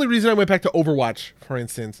 Like the only reason I went back to Overwatch, for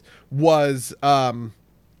instance, was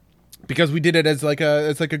because we did it as like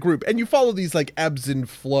a group, and you follow these like ebbs and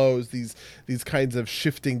flows, these kinds of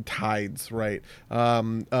shifting tides, right?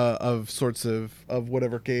 Of sorts of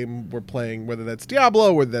whatever game we're playing, whether that's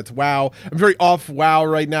Diablo, whether that's WoW. I'm very off WoW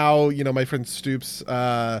right now. You know, my friend Stoops,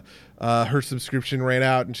 her subscription ran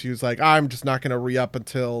out, and she was like, I'm just not going to re-up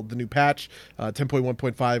until the new patch,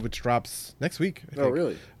 10.1.5, which drops next week, I think. oh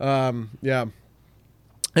really? Yeah.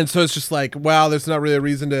 And so it's just like, wow, there's not really a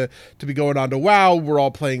reason to be going on to WoW. We're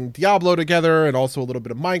all playing Diablo together and also a little bit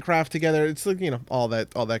of Minecraft together. It's like, you know, all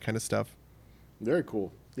that kind of stuff. Very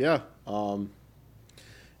cool. Yeah. You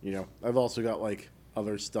know, I've also got like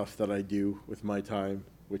other stuff that I do with my time,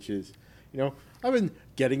 which is, you know, I've been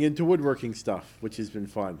getting into woodworking stuff, which has been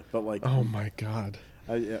fun. But like, oh my God.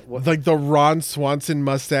 What? Like the Ron Swanson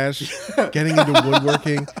mustache, getting into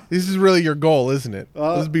woodworking. This is really your goal, isn't it?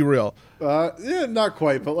 Let's be real. Yeah, not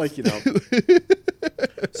quite, but like, you know.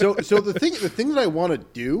 so the thing that I want to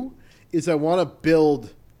do is I want to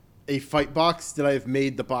build a fight box that I've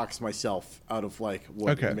made the box myself out of like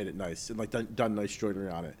wood. Okay. And made it nice and like done nice joinery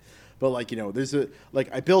on it. But like, you know, there's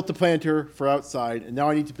I built the planter for outside, and now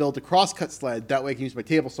I need to build a crosscut sled. That way I can use my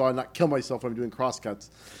table saw and not kill myself when I'm doing crosscuts.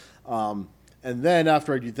 And then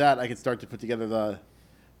after I do that, I can start to put together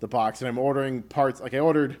the box. And I'm ordering parts. Like I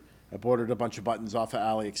ordered a bunch of buttons off of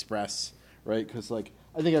AliExpress, right? Because like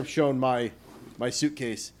I think I've shown my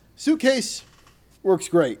suitcase. Suitcase works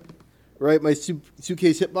great, right? My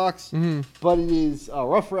suitcase hitbox, but it is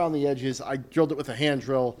rough around the edges. I drilled it with a hand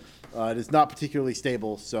drill. It is not particularly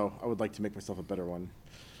stable, so I would like to make myself a better one.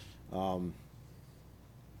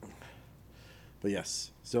 But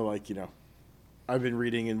yes, so like, you know, I've been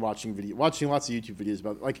reading and watching lots of YouTube videos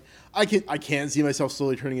about like I can see myself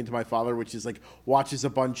slowly turning into my father, which is like watches a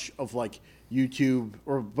bunch of like YouTube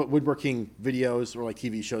but woodworking videos or like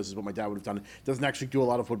TV shows is what my dad would have done. Doesn't actually do a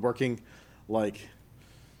lot of woodworking, like.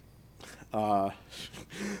 And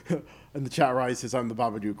the chat rise says I'm the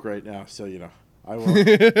Babadook right now, so you know I will.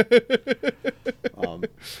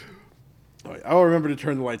 I will remember to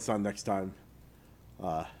turn the lights on next time.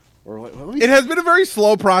 It has been a very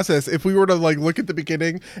slow process if we were to like look at the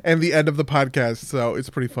beginning and the end of the podcast, so it's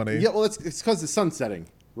pretty funny. Yeah, well, it's because the sun's setting,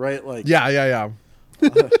 right? Like, yeah.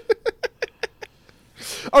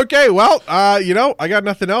 Okay, well, you know, I got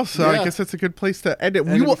nothing else, so I guess that's a good place to end it.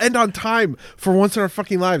 We will end on time for once in our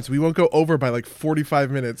fucking lives. We won't go over by like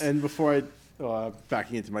 45 minutes. And before I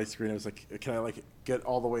backing into my screen, I was like, can I like get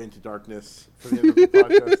all the way into darkness for the end of the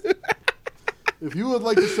podcast? If you would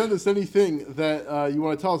like to send us anything that you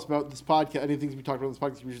want to tell us about this podcast, anything we talked about in this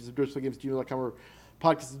podcast, you should DursPlayGames@gmail.com or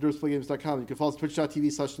podcast@DursPlayGames.com. You can follow us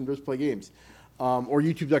twitch.tv/SomeDursPlayGames or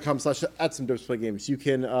youtube.com/@SomeDursPlayGames. You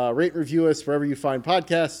can rate and review us wherever you find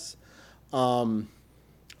podcasts. All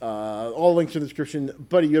links in the description.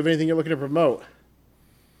 Buddy, you have anything you're looking to promote?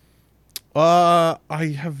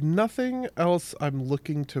 I have nothing else I'm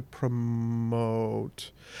looking to promote.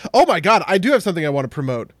 Oh my God, I do have something I want to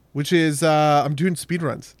promote, which is I'm doing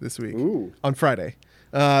speedruns this week. Ooh. On Friday.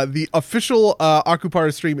 The official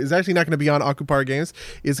Akupara stream is actually not going to be on Akupara Games.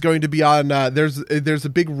 It's going to be on there's a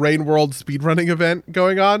big Rain World speedrunning event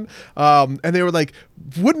going on. And they were like,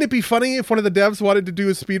 wouldn't it be funny if one of the devs wanted to do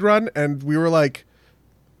a speedrun? And we were like,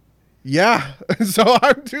 yeah. So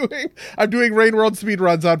I'm doing Rain World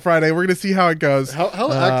speedruns on Friday. We're going to see how it goes. How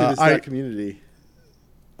active is that community?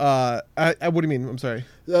 What do you mean? I'm sorry.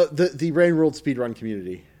 The Rain World speedrun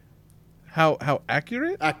community. How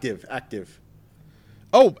accurate? Active.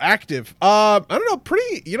 Oh, active. I don't know.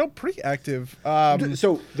 Pretty active.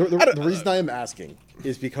 So the reason I am asking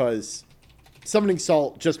is because Summoning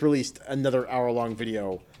Salt just released another hour-long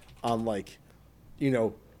video on like, you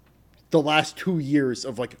know, the last 2 years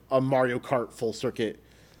of like a Mario Kart full circuit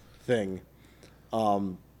thing.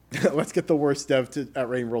 Let's get the worst dev at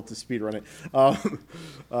Rain World to speedrun it.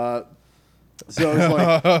 So it's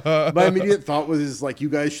like my immediate thought was like you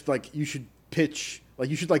guys should pitch. Like,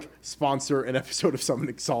 you should, like, sponsor an episode of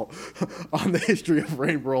Summoning Salt on the history of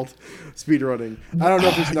Rain World speedrunning. I don't know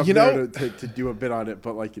if there's enough there to do a bit on it,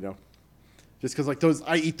 but, like, you know. just because like those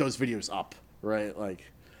I eat those videos up, right? Like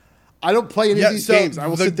I don't play any of these games. I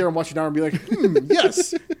will sit there and watch it now and be like,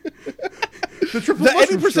 yes. The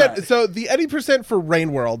 80%. So the 80% for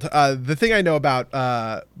Rain World. The thing I know about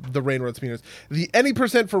the Rain World speedrunners, the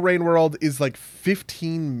 80% for Rain World is like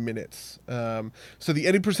 15 minutes. So the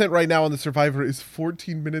 80% right now on the Survivor is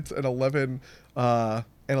 14 minutes and 11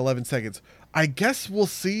 seconds. I guess we'll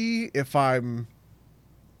see if I'm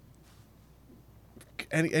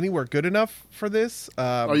anywhere good enough for this.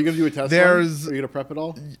 Are you gonna do a test? Are you gonna prep it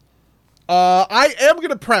all? I am going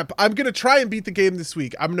to prep. I'm going to try and beat the game this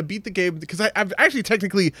week. I'm going to beat the game because I've actually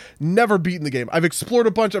technically never beaten the game. I've explored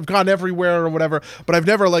a bunch. I've gone everywhere or whatever, but I've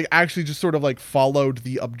never like actually just sort of like followed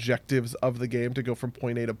the objectives of the game to go from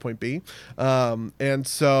point A to point B. And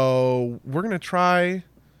so we're going to try.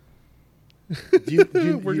 We're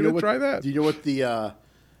going to try that. Do you know what the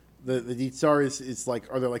Deed Star is like?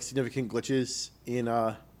 Are there like significant glitches in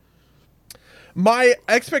My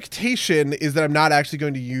expectation is that I'm not actually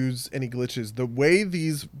going to use any glitches. The way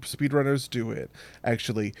these speedrunners do it,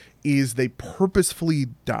 actually, is they purposefully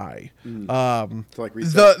die. to like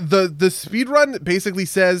reset? The speedrun basically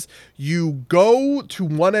says you go to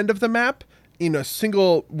one end of the map in a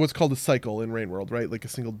single, what's called a cycle in Rain World, right? Like a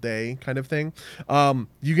single day kind of thing.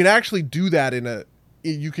 You can actually do that in a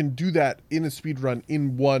speed run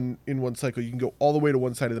in one cycle. You can go all the way to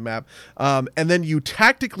one side of the map, and then you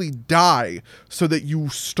tactically die so that you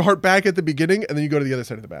start back at the beginning, and then you go to the other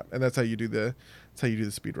side of the map, and that's how you do the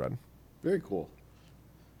speed run. Very cool.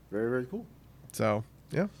 Very, very cool. So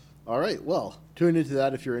yeah. All right. Well, tune into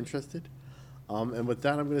that if you're interested. And with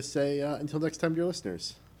that, I'm going to say until next time, dear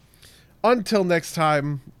listeners. Until next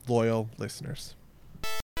time, loyal listeners.